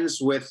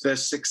ends with the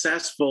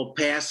successful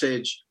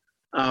passage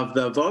of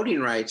the Voting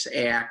Rights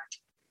Act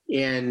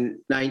in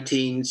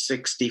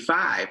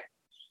 1965.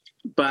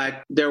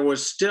 But there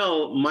was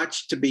still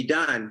much to be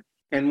done.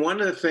 And one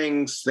of the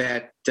things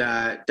that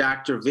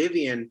Dr.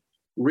 Vivian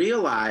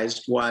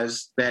realized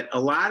was that a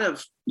lot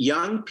of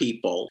young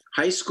people,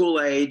 high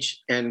school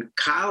age and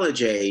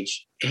college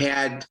age,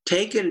 had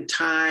taken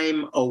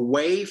time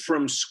away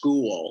from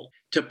school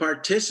to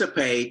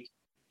participate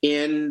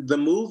in the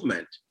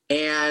movement,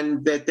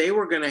 and that they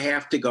were going to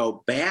have to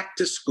go back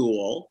to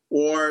school,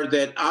 or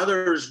that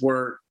others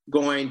were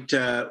going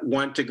to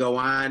want to go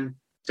on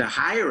to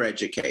higher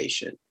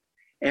education,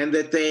 and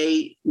that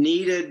they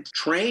needed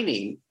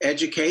training,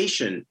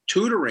 education,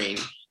 tutoring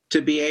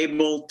to be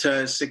able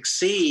to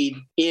succeed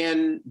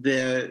in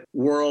the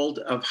world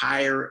of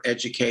higher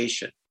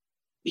education.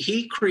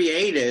 He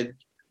created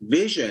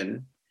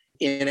Vision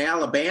in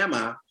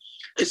Alabama.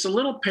 It's a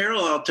little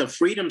parallel to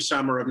Freedom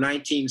Summer of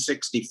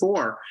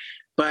 1964,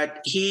 but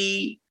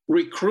he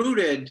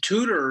recruited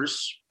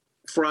tutors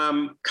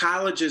from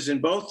colleges in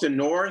both the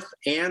North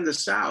and the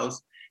South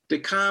to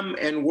come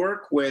and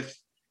work with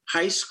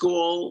high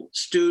school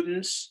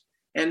students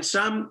and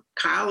some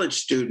college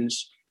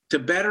students to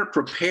better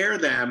prepare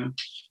them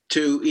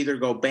to either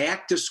go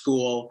back to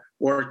school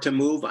or to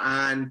move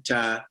on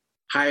to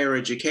higher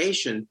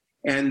education.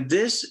 And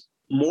this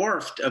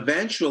morphed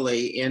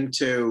eventually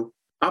into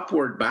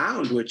Upward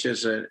Bound, which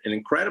is an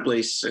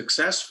incredibly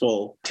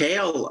successful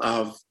tale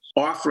of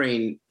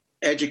offering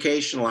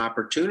educational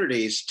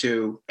opportunities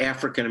to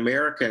African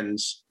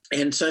Americans,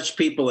 and such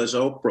people as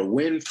Oprah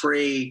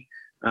Winfrey,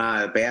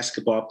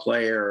 basketball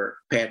player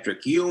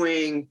Patrick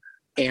Ewing,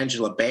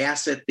 Angela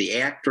Bassett, the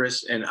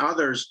actress, and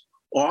others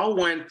all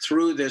went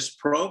through this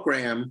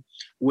program,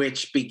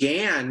 which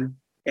began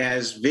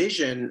as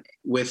Vision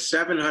with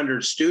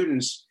 700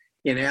 students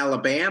in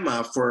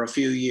Alabama for a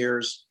few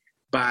years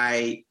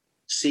by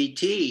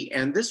CT.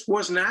 And this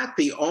was not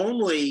the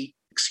only,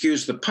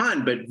 excuse the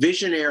pun, but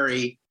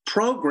visionary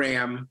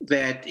program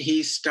that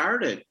he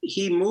started.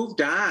 He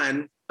moved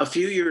on a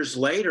few years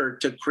later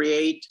to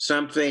create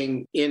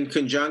something in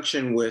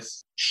conjunction with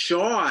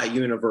Shaw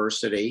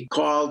University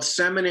called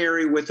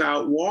Seminary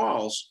Without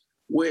Walls,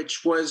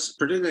 which was,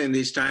 particularly in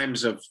these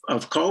times of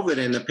COVID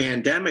and the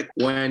pandemic,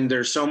 when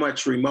there's so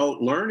much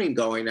remote learning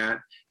going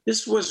on.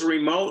 This was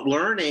remote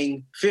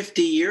learning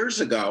 50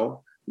 years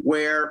ago,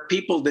 where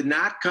people did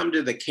not come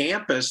to the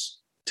campus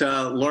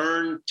to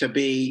learn to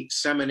be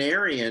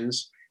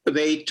seminarians,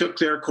 they took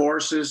their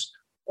courses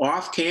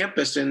off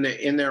campus in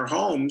their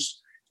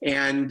homes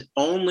and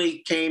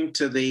only came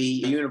to the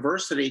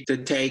university to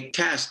take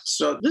tests.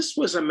 So this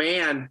was a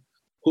man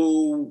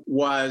who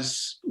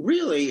was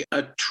really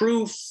a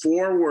true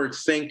forward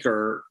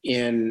thinker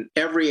in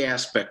every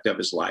aspect of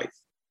his life.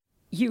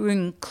 You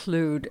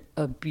include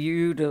a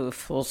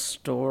beautiful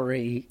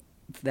story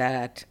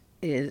that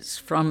is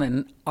from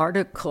an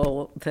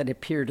article that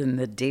appeared in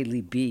the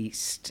Daily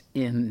Beast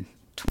in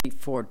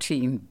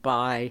 2014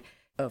 by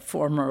a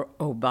former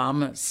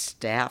Obama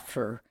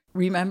staffer,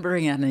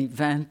 remembering an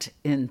event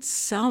in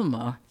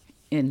Selma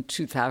in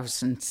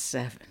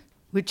 2007.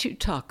 Would you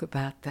talk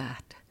about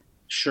that?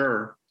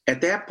 Sure.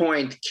 At that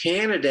point,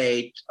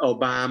 candidate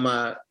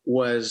Obama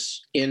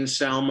was in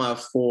Selma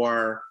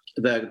for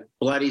the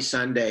Bloody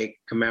Sunday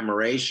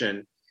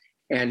commemoration,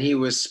 and he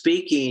was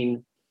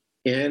speaking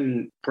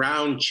in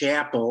Brown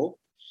Chapel,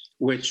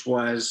 which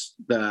was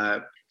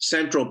the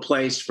central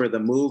place for the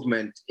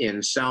movement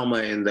in Selma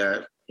in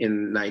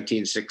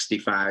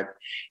 1965,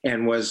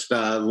 and was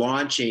the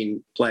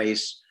launching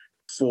place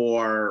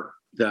for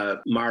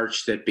the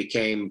march that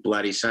became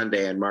Bloody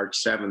Sunday on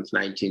March 7th,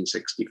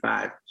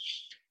 1965.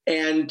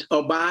 And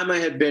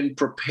Obama had been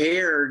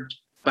prepared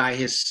by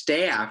his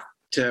staff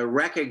to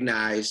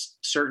recognize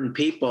certain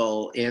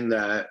people in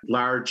the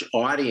large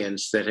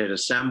audience that had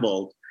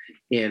assembled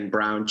in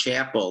Brown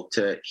Chapel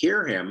to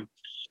hear him.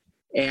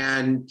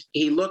 And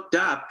he looked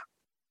up,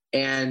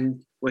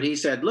 and what he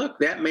said, look,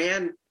 that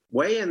man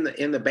way in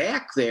the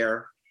back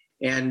there,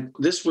 and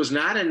this was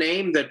not a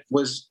name that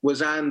was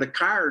on the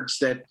cards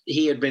that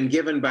he had been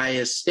given by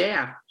his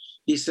staff.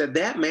 He said,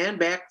 that man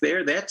back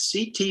there, that's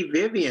C.T.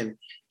 Vivian.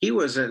 He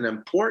was an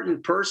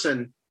important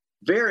person,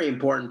 very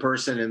important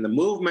person in the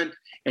movement.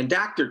 And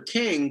Dr.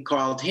 King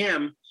called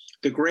him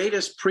the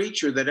greatest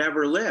preacher that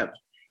ever lived.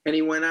 And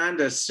he went on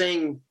to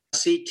sing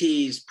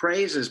C.T.'s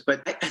praises.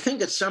 But I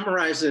think it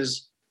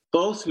summarizes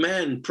both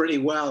men pretty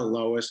well,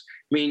 Lois.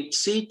 I mean,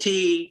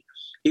 C.T.,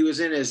 he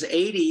was in his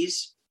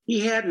 80s.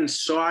 He hadn't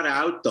sought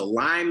out the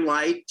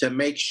limelight to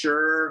make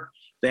sure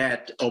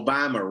that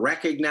Obama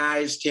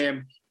recognized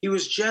him. He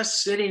was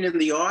just sitting in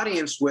the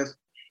audience with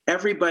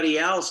everybody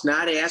else,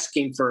 not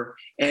asking for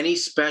any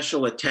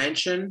special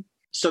attention.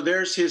 So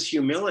there's his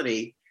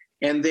humility,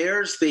 and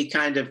there's the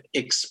kind of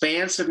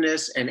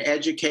expansiveness and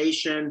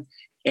education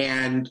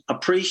and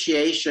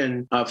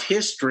appreciation of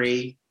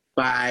history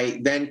by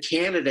then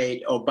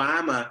candidate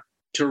Obama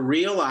to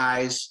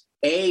realize,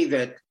 A,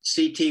 that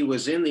CT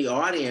was in the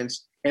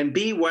audience, and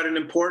B, what an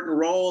important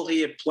role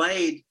he had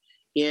played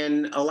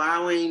in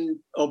allowing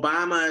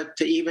Obama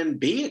to even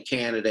be a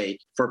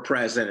candidate for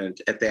president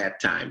at that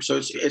time. So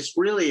it's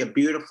really a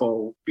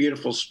beautiful,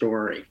 beautiful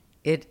story.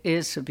 It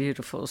is a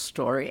beautiful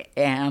story.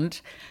 And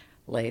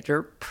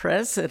later,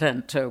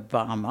 President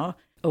Obama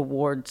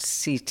awards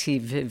C.T.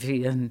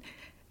 Vivian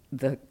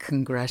the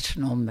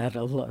Congressional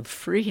Medal of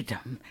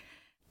Freedom.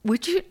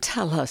 Would you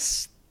tell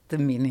us the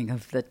meaning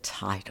of the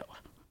title?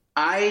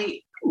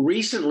 I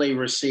recently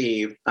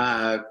received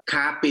a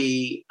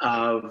copy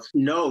of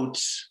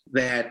notes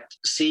that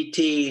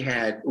CT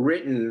had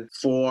written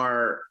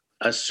for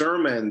a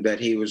sermon that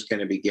he was going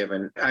to be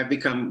given. I've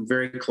become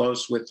very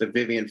close with the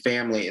Vivian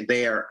family, and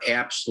they are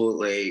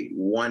absolutely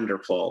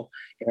wonderful.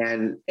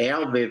 And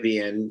Al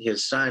Vivian,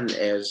 his son,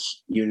 as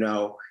you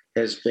know,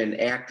 has been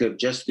active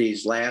just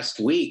these last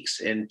weeks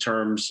in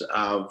terms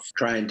of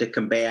trying to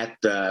combat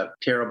the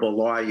terrible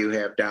law you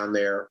have down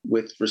there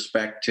with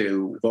respect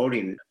to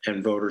voting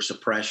and voter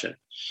suppression.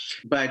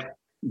 But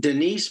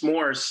Denise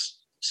Morse,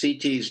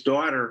 CT's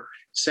daughter,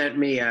 sent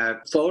me a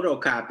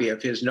photocopy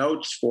of his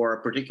notes for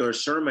a particular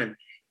sermon.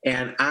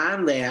 And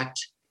on that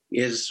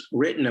is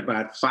written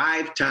about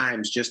 5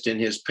 times just in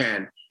his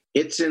pen,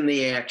 it's in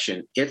the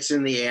action, it's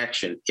in the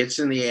action, it's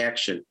in the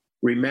action.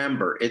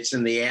 Remember, it's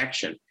in the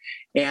action.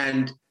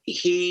 And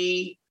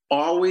he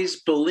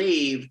always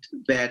believed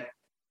that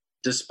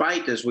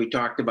despite, as we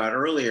talked about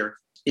earlier,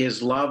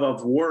 his love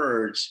of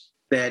words,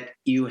 that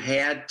you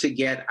had to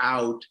get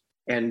out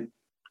and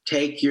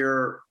take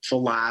your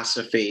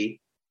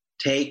philosophy,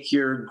 take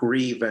your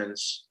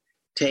grievance,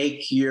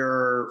 take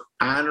your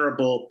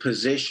honorable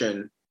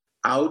position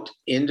out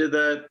into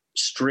the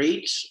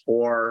streets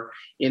or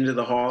into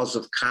the halls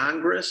of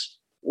Congress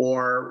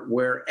or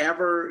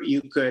wherever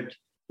you could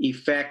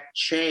effect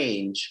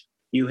change.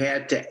 You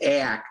had to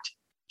act.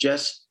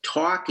 Just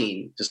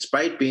talking,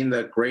 despite being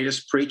the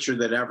greatest preacher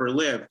that ever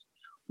lived,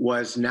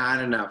 was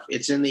not enough.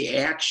 It's in the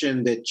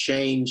action that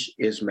change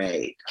is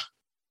made.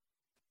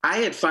 I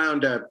had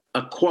found a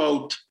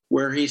quote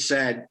where he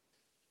said,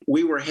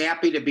 "We were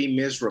happy to be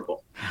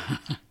miserable."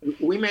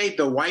 We made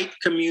the white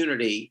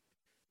community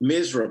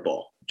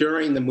miserable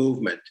during the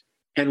movement,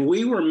 and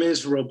we were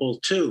miserable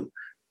too.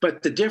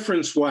 But the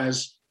difference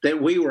was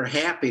that we were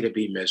happy to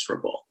be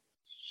miserable.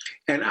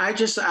 And I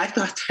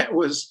thought that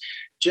was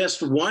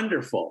just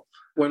wonderful.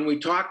 When we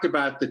talked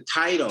about the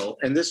title,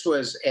 and this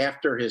was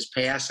after his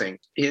passing,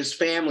 his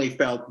family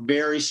felt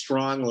very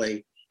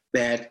strongly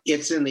that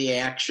it's in the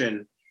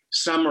action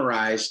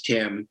summarized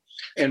him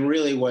and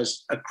really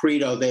was a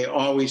credo they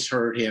always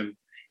heard him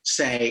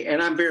say.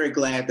 And I'm very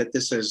glad that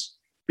this has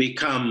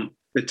become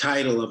the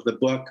title of the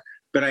book.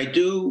 But I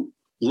do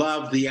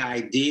love the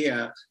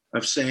idea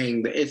of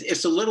saying that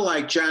it's a little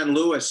like John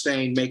Lewis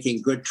saying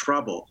making good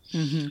trouble.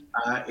 Mm-hmm.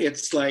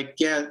 It's like,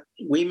 yeah,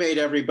 we made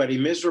everybody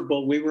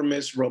miserable. We were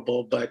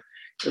miserable, but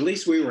at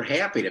least we were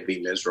happy to be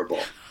miserable.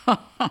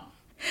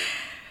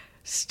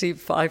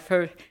 Steve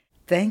Pfeiffer,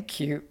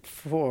 thank you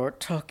for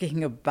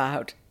talking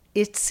about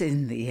It's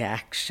in the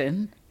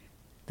Action,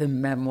 the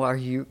memoir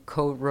you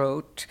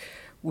co-wrote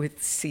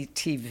with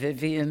C.T.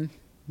 Vivian,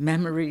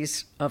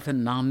 Memories of a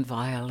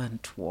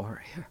Nonviolent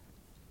Warrior.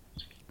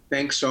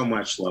 Thanks so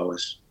much,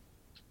 Lois.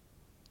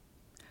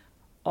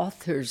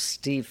 Author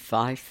Steve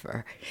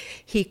Pfeiffer,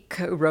 he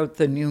co-wrote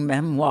the new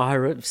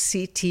memoir of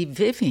C.T.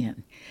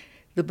 Vivian.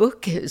 The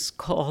book is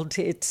called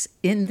It's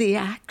in the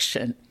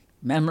Action,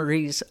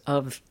 Memories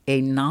of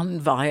a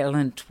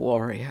Nonviolent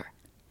Warrior.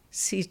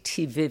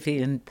 C.T.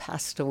 Vivian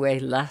passed away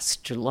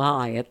last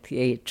July at the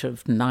age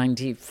of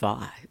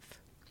 95.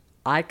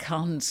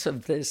 Icons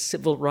of the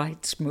civil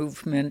rights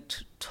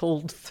movement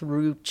told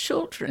through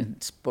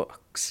children's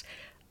books.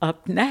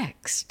 Up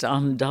next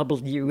on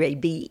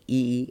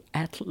WABE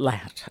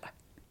Atlanta.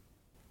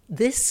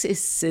 This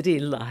is City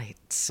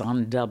Lights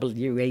on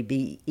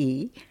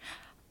WABE.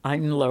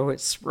 I'm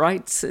Lois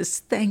Reitzes.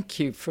 Thank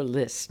you for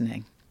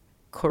listening.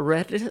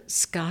 Coretta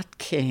Scott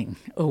King,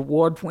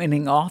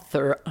 award-winning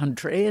author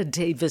Andrea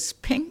Davis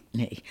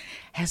Pinkney,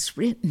 has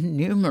written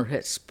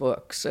numerous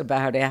books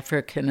about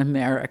African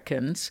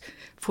Americans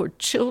for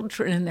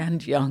children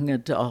and young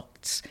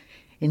adults,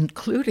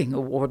 including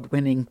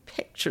award-winning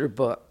picture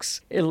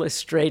books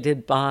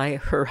illustrated by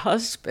her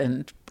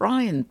husband,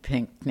 Brian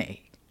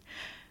Pinkney.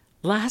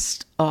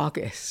 Last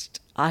August,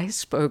 I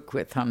spoke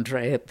with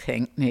Andrea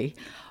Pinkney,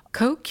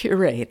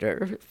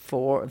 co-curator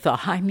for the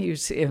High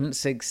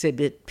Museum's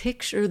exhibit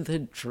Picture the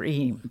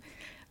Dream,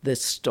 the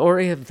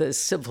story of the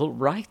civil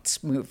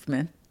rights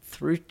movement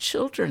through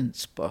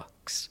children's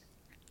books.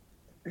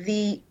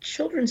 The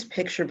children's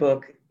picture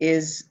book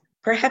is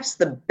perhaps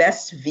the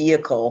best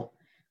vehicle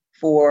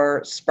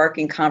for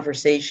sparking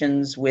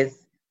conversations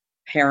with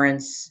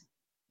parents,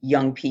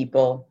 young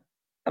people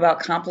about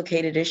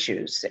complicated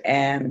issues.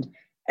 And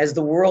as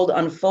the world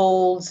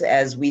unfolds,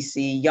 as we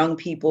see young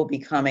people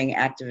becoming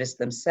activists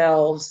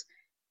themselves,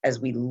 as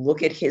we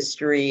look at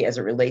history as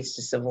it relates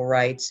to civil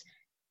rights,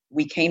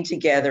 we came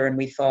together and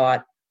we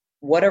thought,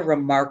 what a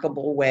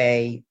remarkable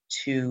way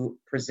to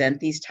present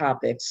these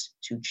topics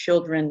to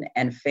children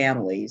and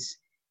families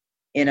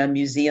in a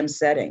museum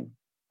setting.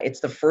 It's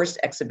the first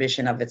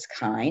exhibition of its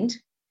kind.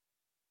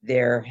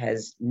 There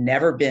has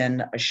never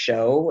been a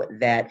show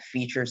that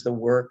features the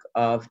work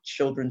of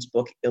children's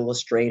book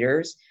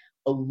illustrators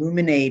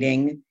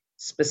illuminating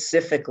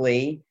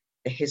specifically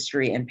the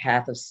history and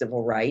path of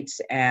civil rights.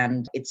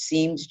 And it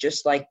seems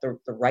just like the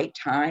right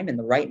time and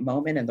the right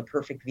moment and the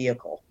perfect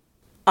vehicle.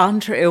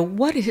 Andrea,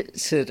 what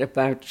is it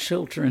about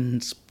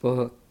children's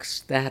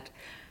books that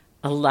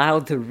allow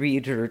the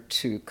reader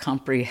to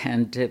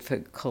comprehend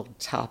difficult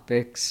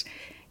topics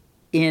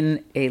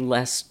in a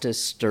less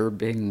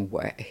disturbing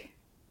way?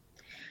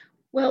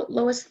 Well,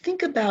 Lois,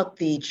 think about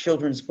the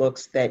children's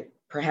books that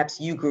perhaps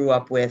you grew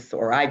up with,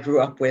 or I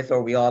grew up with,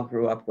 or we all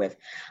grew up with.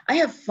 I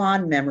have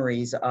fond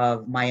memories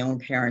of my own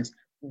parents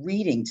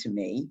reading to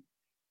me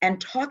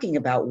and talking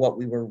about what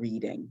we were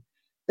reading.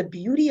 The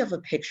beauty of a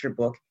picture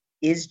book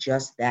is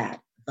just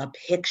that, the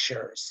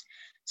pictures.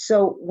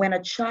 So when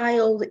a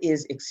child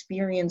is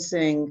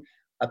experiencing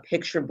a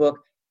picture book,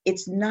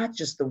 it's not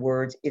just the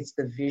words, it's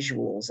the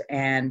visuals.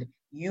 And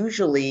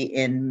usually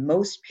in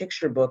most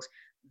picture books,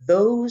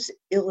 those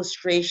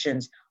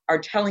illustrations are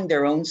telling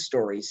their own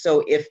stories.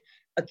 So if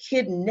a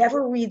kid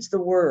never reads the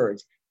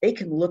words, they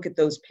can look at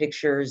those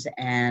pictures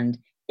and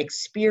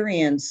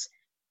experience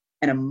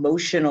an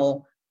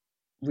emotional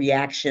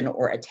reaction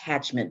or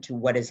attachment to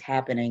what is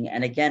happening.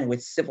 And again,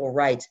 with civil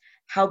rights,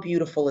 how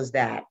beautiful is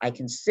that? I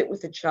can sit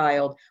with a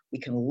child, we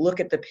can look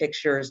at the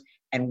pictures,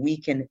 and we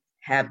can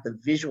have the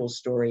visual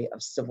story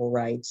of civil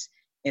rights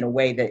in a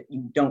way that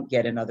you don't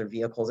get in other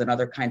vehicles and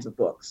other kinds of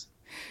books.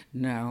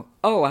 No.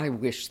 Oh, I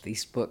wish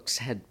these books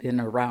had been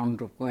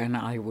around when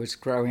I was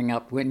growing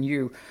up. When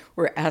you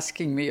were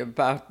asking me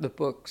about the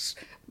books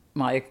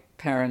my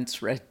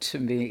parents read to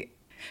me,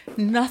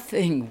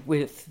 nothing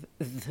with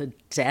the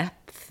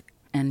depth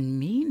and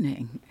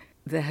meaning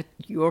that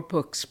your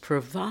books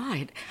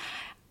provide.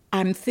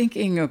 I'm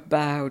thinking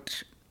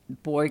about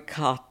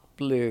Boycott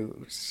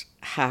Blues,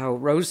 how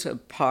Rosa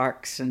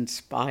Parks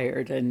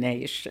inspired a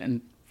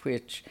nation,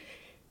 which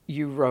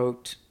you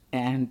wrote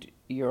and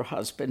your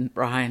husband,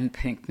 Brian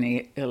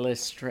Pinkney,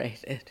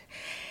 illustrated.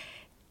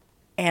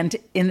 And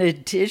in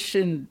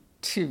addition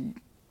to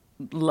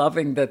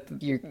loving that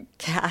you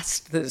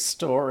cast the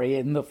story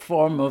in the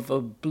form of a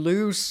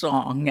blues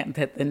song and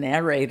that the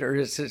narrator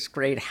is this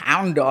great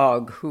hound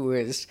dog who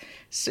is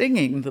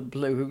singing the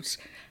blues,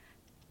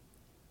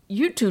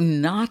 you do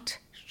not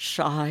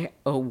shy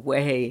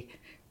away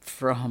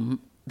from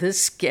the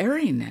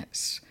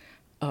scariness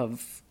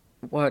of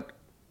what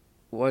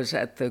was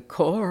at the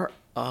core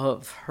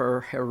of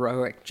her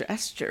heroic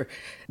gesture.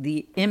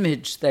 The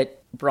image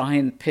that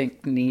Brian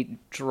Pinckney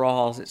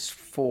draws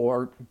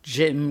for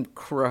Jim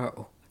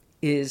Crow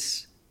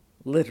is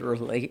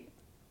literally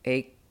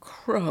a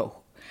crow.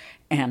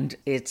 And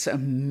it's a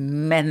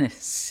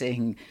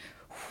menacing,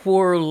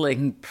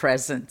 whirling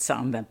presence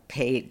on the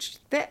page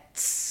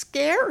that's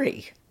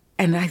scary.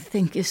 And I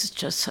think is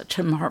just such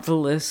a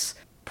marvelous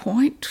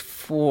point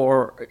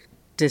for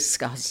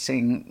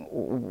discussing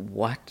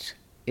what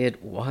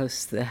it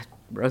was that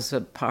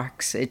Rosa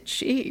Parks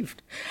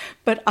achieved.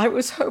 But I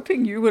was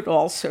hoping you would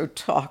also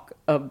talk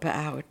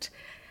about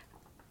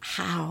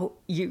how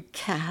you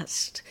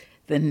cast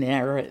the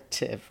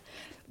narrative,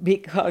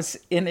 because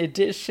in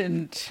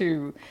addition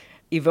to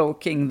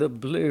evoking the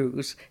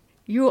blues,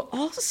 you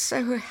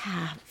also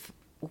have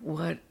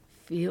what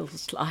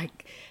feels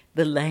like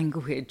the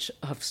language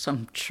of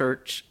some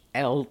church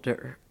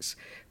elders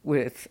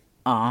with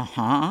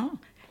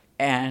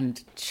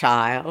and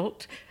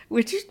child.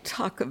 Would you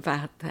talk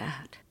about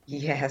that?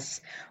 Yes.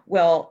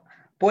 Well,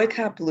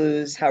 Boycott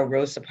Blues, How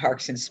Rosa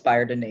Parks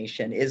Inspired a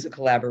Nation is a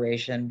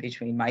collaboration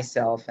between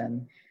myself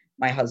and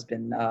my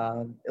husband,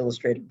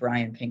 illustrator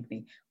Brian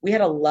Pinckney. We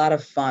had a lot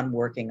of fun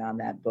working on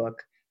that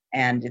book,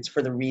 and it's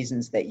for the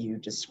reasons that you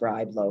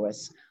described,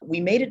 Lois. We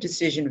made a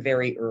decision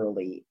very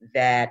early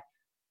that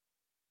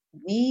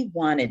we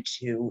wanted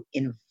to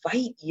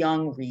invite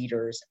young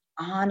readers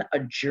on a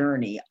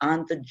journey,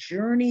 on the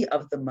journey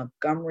of the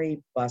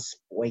Montgomery bus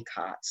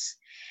boycotts.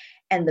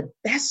 And the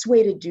best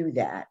way to do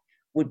that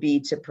would be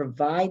to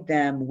provide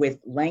them with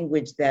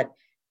language that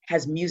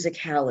has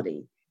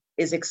musicality,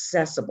 is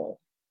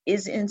accessible,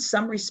 is in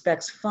some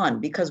respects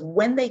fun, because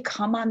when they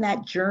come on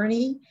that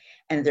journey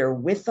and they're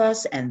with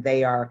us and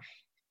they are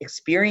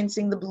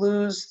experiencing the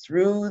blues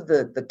through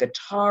the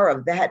guitar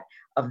of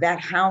that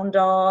hound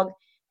dog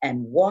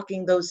and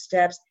walking those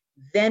steps,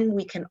 then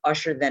we can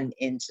usher them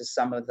into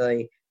some of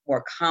the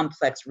more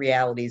complex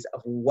realities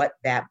of what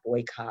that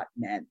boycott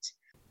meant.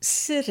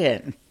 Sit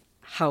in.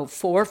 How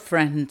Four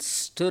Friends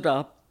Stood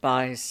Up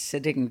by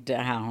Sitting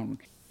Down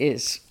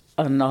is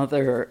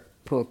another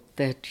book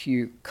that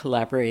you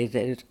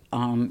collaborated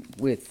on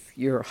with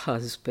your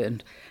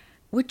husband.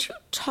 Would you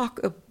talk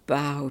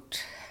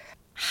about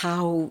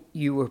how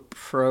you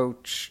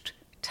approached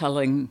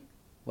telling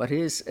what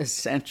is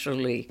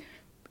essentially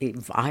a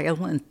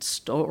violent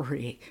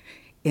story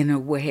in a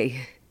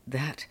way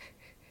that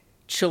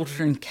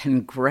children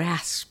can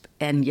grasp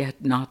and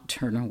yet not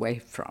turn away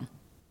from?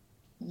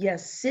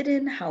 Yes, Sit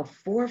In, How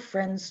Four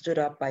Friends Stood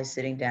Up by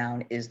Sitting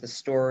Down is the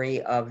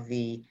story of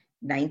the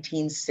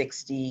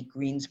 1960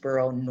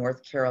 Greensboro,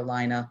 North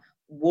Carolina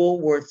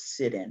Woolworth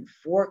sit-in.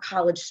 4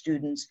 college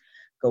students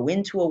go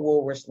into a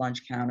Woolworth's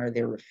lunch counter.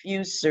 They're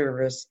refused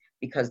service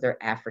because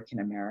they're African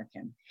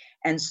American.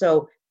 And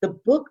so the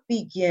book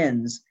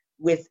begins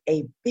with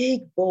a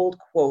big, bold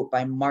quote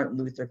by Martin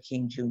Luther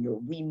King Jr.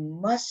 We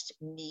must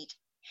meet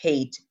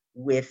hate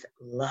with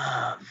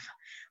love.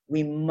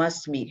 We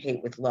must meet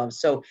hate with love.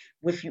 So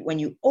when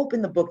you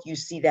open the book, you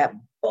see that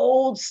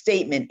bold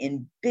statement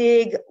in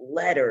big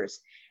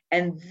letters.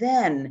 And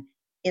then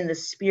in the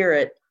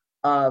spirit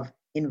of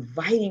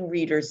inviting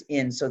readers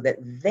in so that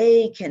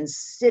they can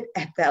sit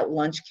at that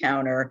lunch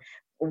counter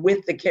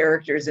with the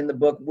characters in the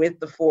book, with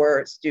the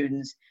 4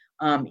 students,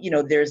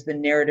 there's the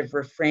narrative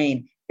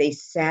refrain. They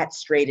sat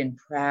straight and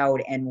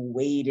proud and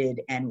waited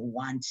and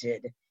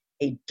wanted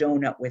a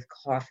donut with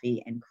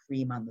coffee and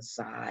cream on the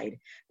side.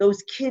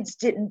 Those kids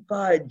didn't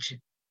budge.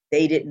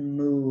 They didn't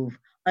move.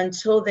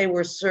 Until they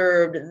were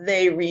served,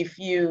 they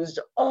refused.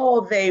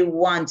 All they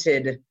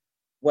wanted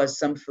was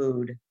some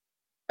food,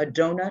 a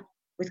donut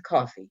with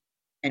coffee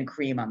and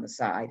cream on the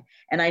side.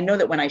 And I know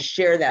that when I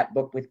share that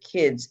book with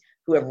kids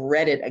who have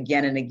read it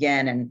again and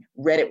again and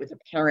read it with a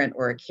parent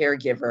or a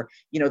caregiver,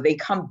 they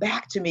come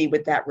back to me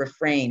with that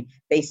refrain.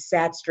 They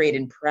sat straight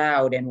and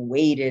proud and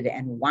waited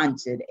and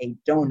wanted a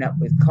donut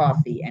with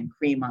coffee and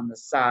cream on the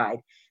side.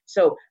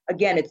 So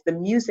again, it's the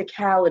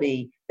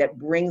musicality that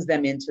brings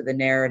them into the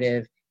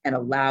narrative and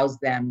allows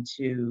them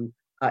to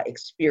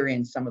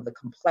experience some of the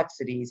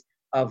complexities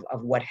of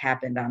what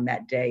happened on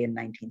that day in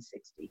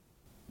 1960.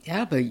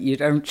 Yeah, but you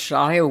don't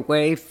shy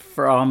away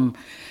from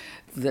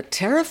the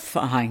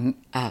terrifying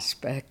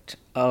aspect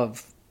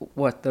of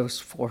what those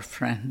 4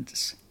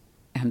 friends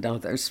and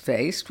others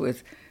faced,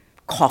 with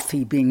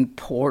coffee being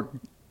poured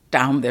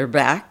down their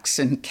backs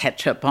and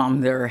ketchup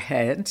on their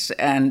heads.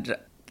 And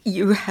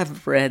you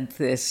have read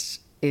this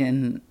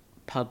in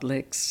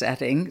public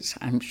settings,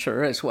 I'm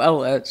sure, as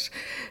well as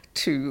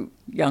to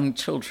young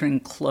children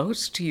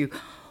close to you.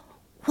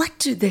 What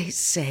do they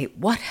say?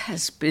 What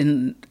has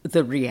been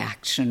the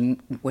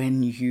reaction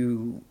when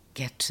you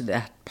get to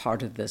that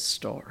part of the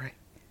story?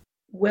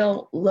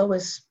 Well,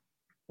 Lois,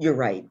 you're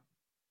right.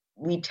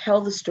 We tell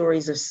the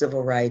stories of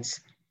civil rights,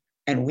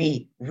 and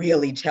we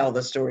really tell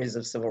the stories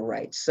of civil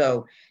rights.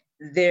 So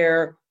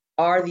there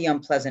are the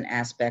unpleasant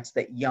aspects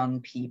that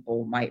young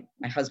people, my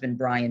husband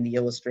Brian, the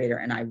illustrator,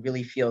 and I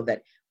really feel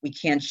that we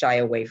can't shy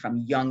away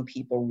from. Young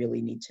people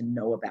really need to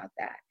know about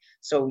that.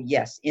 So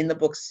yes, in the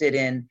book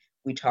Sit-In,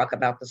 we talk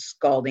about the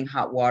scalding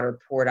hot water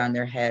poured on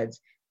their heads,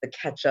 the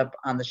ketchup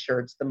on the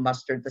shirts, the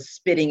mustard, the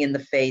spitting in the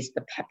face,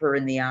 the pepper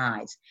in the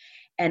eyes.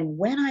 And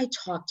when I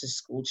talk to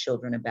school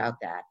children about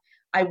that,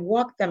 I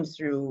walk them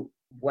through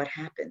what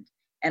happened.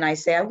 And I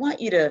say, I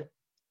want you to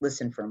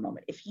listen for a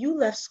moment. If you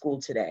left school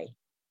today,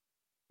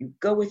 you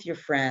go with your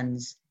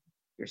friends,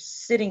 you're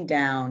sitting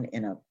down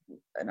in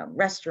a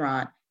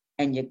restaurant,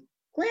 and you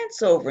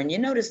glance over and you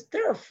notice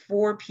there are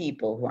 4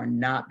 people who are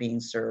not being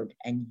served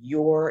and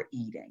you're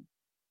eating.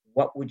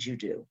 What would you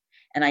do?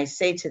 And I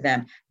say to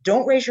them,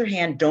 don't raise your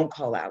hand, don't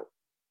call out.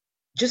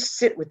 Just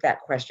sit with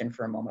that question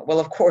for a moment. Well,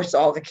 of course,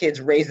 all the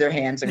kids raise their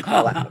hands and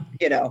call out,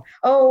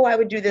 oh, I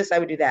would do this, I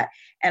would do that.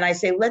 And I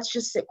say, let's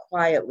just sit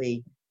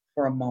quietly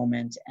for a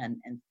moment and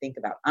think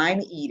about,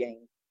 I'm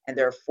eating, and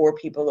there are 4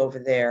 people over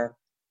there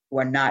who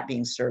are not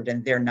being served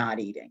and they're not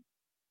eating.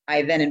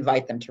 I then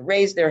invite them to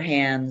raise their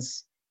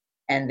hands,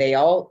 and they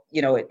all,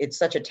 it's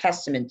such a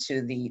testament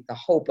to the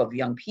hope of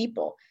young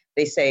people.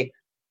 They say,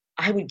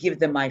 I would give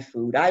them my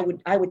food. I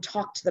would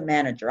talk to the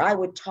manager. I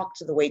would talk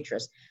to the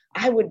waitress.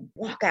 I would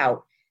walk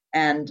out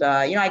and,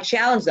 I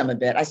challenge them a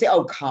bit. I say,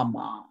 oh, come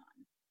on.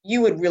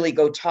 You would really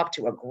go talk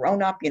to a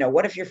grown-up?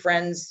 What if your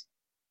friends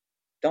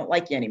don't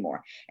like you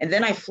anymore? And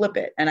then I flip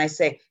it and I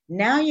say,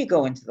 now you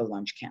go into the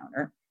lunch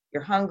counter.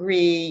 You're hungry.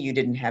 You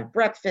didn't have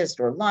breakfast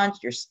or lunch.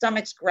 Your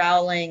stomach's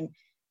growling.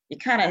 You're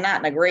kind of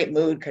not in a great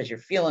mood because you're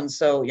feeling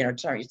so,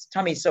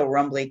 tummy's so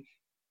rumbly.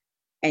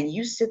 And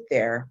you sit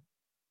there.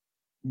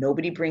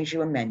 Nobody brings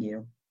you a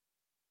menu.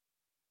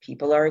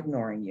 People are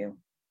ignoring you.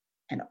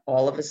 And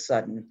all of a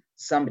sudden,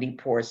 somebody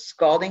pours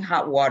scalding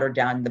hot water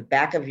down the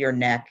back of your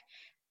neck.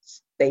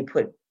 They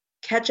put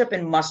ketchup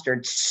and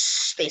mustard.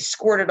 They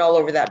squirt it all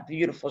over that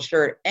beautiful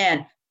shirt.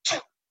 And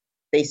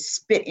they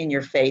spit in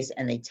your face,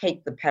 and they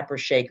take the pepper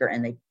shaker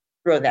and they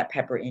throw that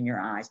pepper in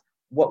your eyes.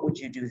 What would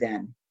you do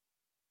then?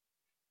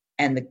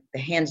 And the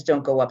hands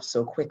don't go up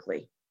so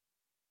quickly.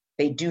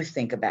 They do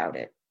think about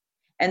it.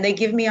 And they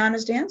give me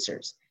honest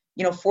answers.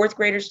 4th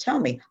graders tell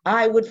me,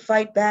 I would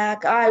fight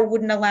back. I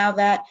wouldn't allow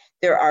that.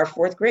 There are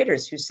 4th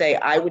graders who say,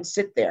 I would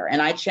sit there.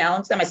 And I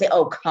challenge them. I say,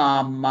 oh,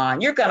 come on.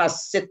 You're going to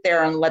sit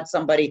there and let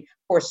somebody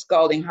pour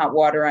scalding hot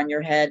water on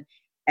your head?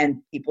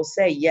 And people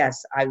say,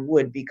 yes, I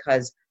would,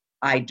 because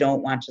I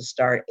don't want to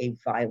start a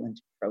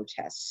violent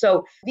protest.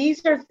 So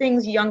these are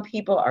things young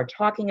people are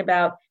talking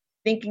about,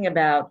 thinking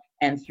about,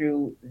 and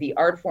through the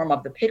art form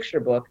of the picture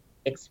book,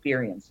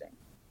 experiencing.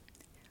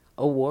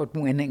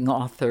 Award-winning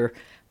author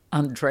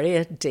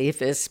Andrea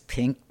Davis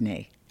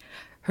Pinkney.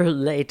 Her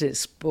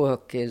latest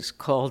book is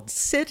called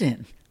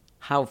Sit-In,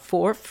 How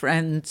 4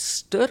 Friends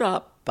Stood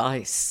Up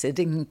by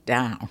Sitting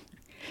Down.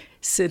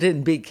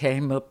 Sit-In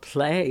became a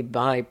play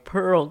by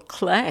Pearl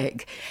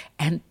Clegg,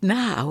 and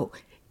now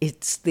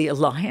it's the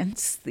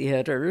Alliance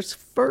Theater's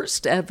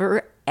first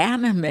ever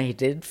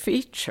animated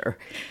feature.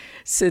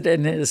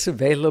 Sit-In is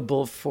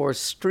available for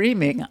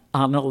streaming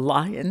on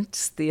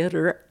Alliance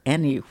Theater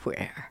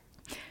Anywhere.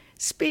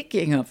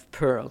 Speaking of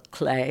Pearl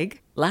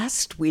Clegg,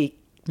 last week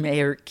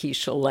Mayor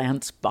Keisha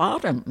Lance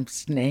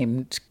Bottoms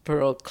named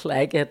Pearl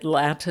Clegg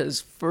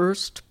Atlanta's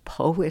first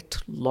poet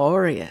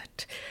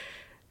laureate.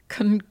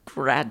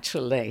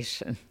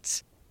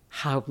 Congratulations.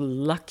 How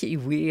lucky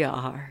we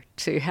are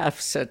to have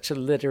such a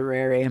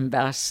literary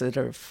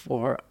ambassador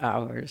for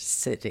our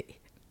city.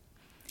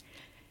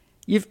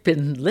 You've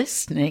been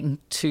listening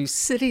to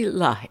City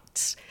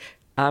Lights,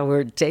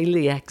 our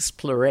daily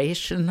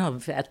exploration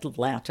of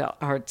Atlanta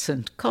arts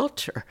and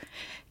culture.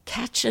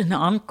 Catch an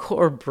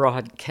encore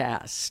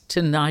broadcast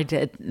tonight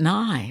at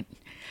 9,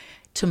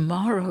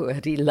 tomorrow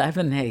at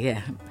 11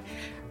 a.m.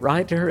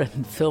 Writer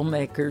and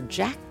filmmaker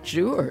Jack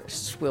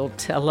Jewers will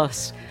tell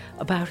us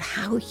about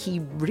how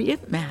he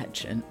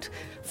reimagined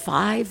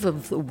 5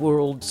 of the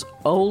world's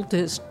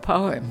oldest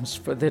poems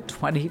for the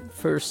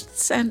 21st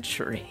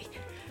century.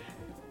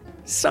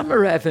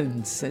 Summer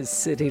Evans is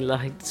City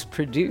Lights'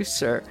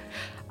 producer.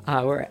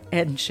 Our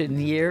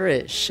engineer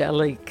is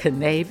Shelley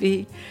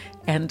Canavy,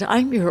 and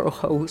I'm your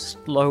host,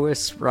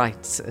 Lois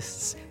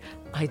Reitzes.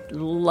 I'd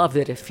love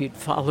it if you'd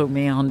follow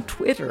me on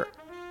Twitter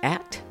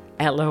at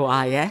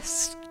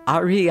LOISREITZES.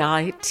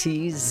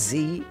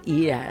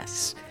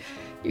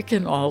 You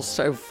can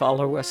also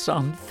follow us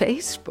on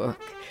Facebook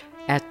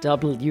at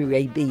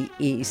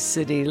WABE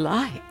City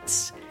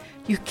Lights.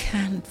 You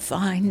can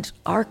find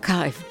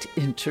archived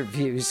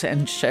interviews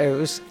and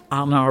shows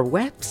on our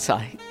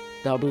website,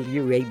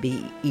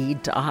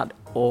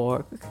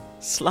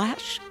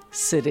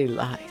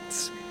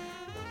 wabe.org/citylights.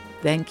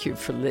 Thank you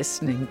for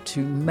listening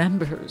to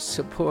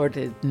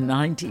member-supported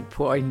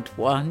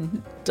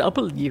 90.1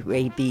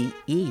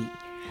 WABE,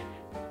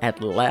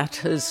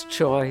 Atlanta's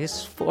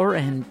Choice for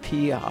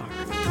NPR.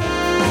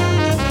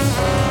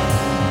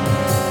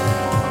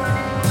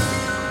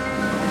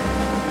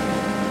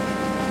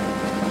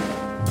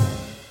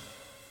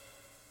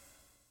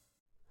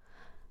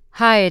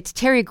 Hi, it's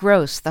Terry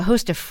Gross, the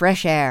host of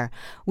Fresh Air.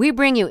 We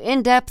bring you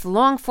in-depth,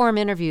 long-form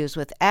interviews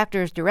with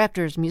actors,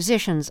 directors,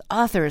 musicians,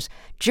 authors,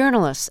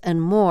 journalists,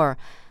 and more.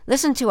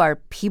 Listen to our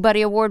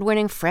Peabody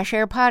Award-winning Fresh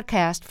Air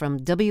podcast from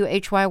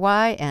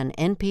WHYY and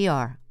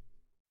NPR.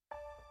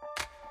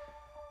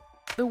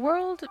 The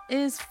world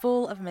is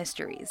full of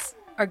mysteries.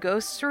 Are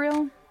ghosts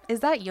real?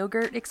 Is that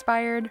yogurt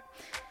expired?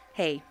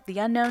 Hey, the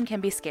unknown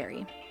can be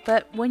scary.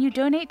 But when you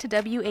donate to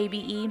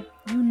WABE,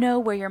 you know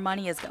where your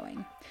money is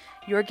going.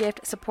 Your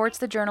gift supports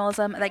the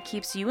journalism that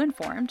keeps you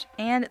informed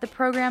and the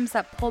programs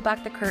that pull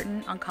back the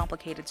curtain on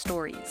complicated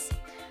stories.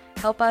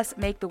 Help us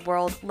make the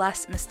world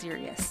less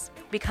mysterious.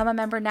 Become a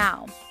member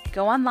now.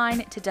 Go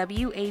online to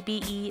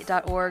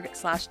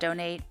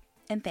wabe.org/donate,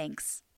 and thanks.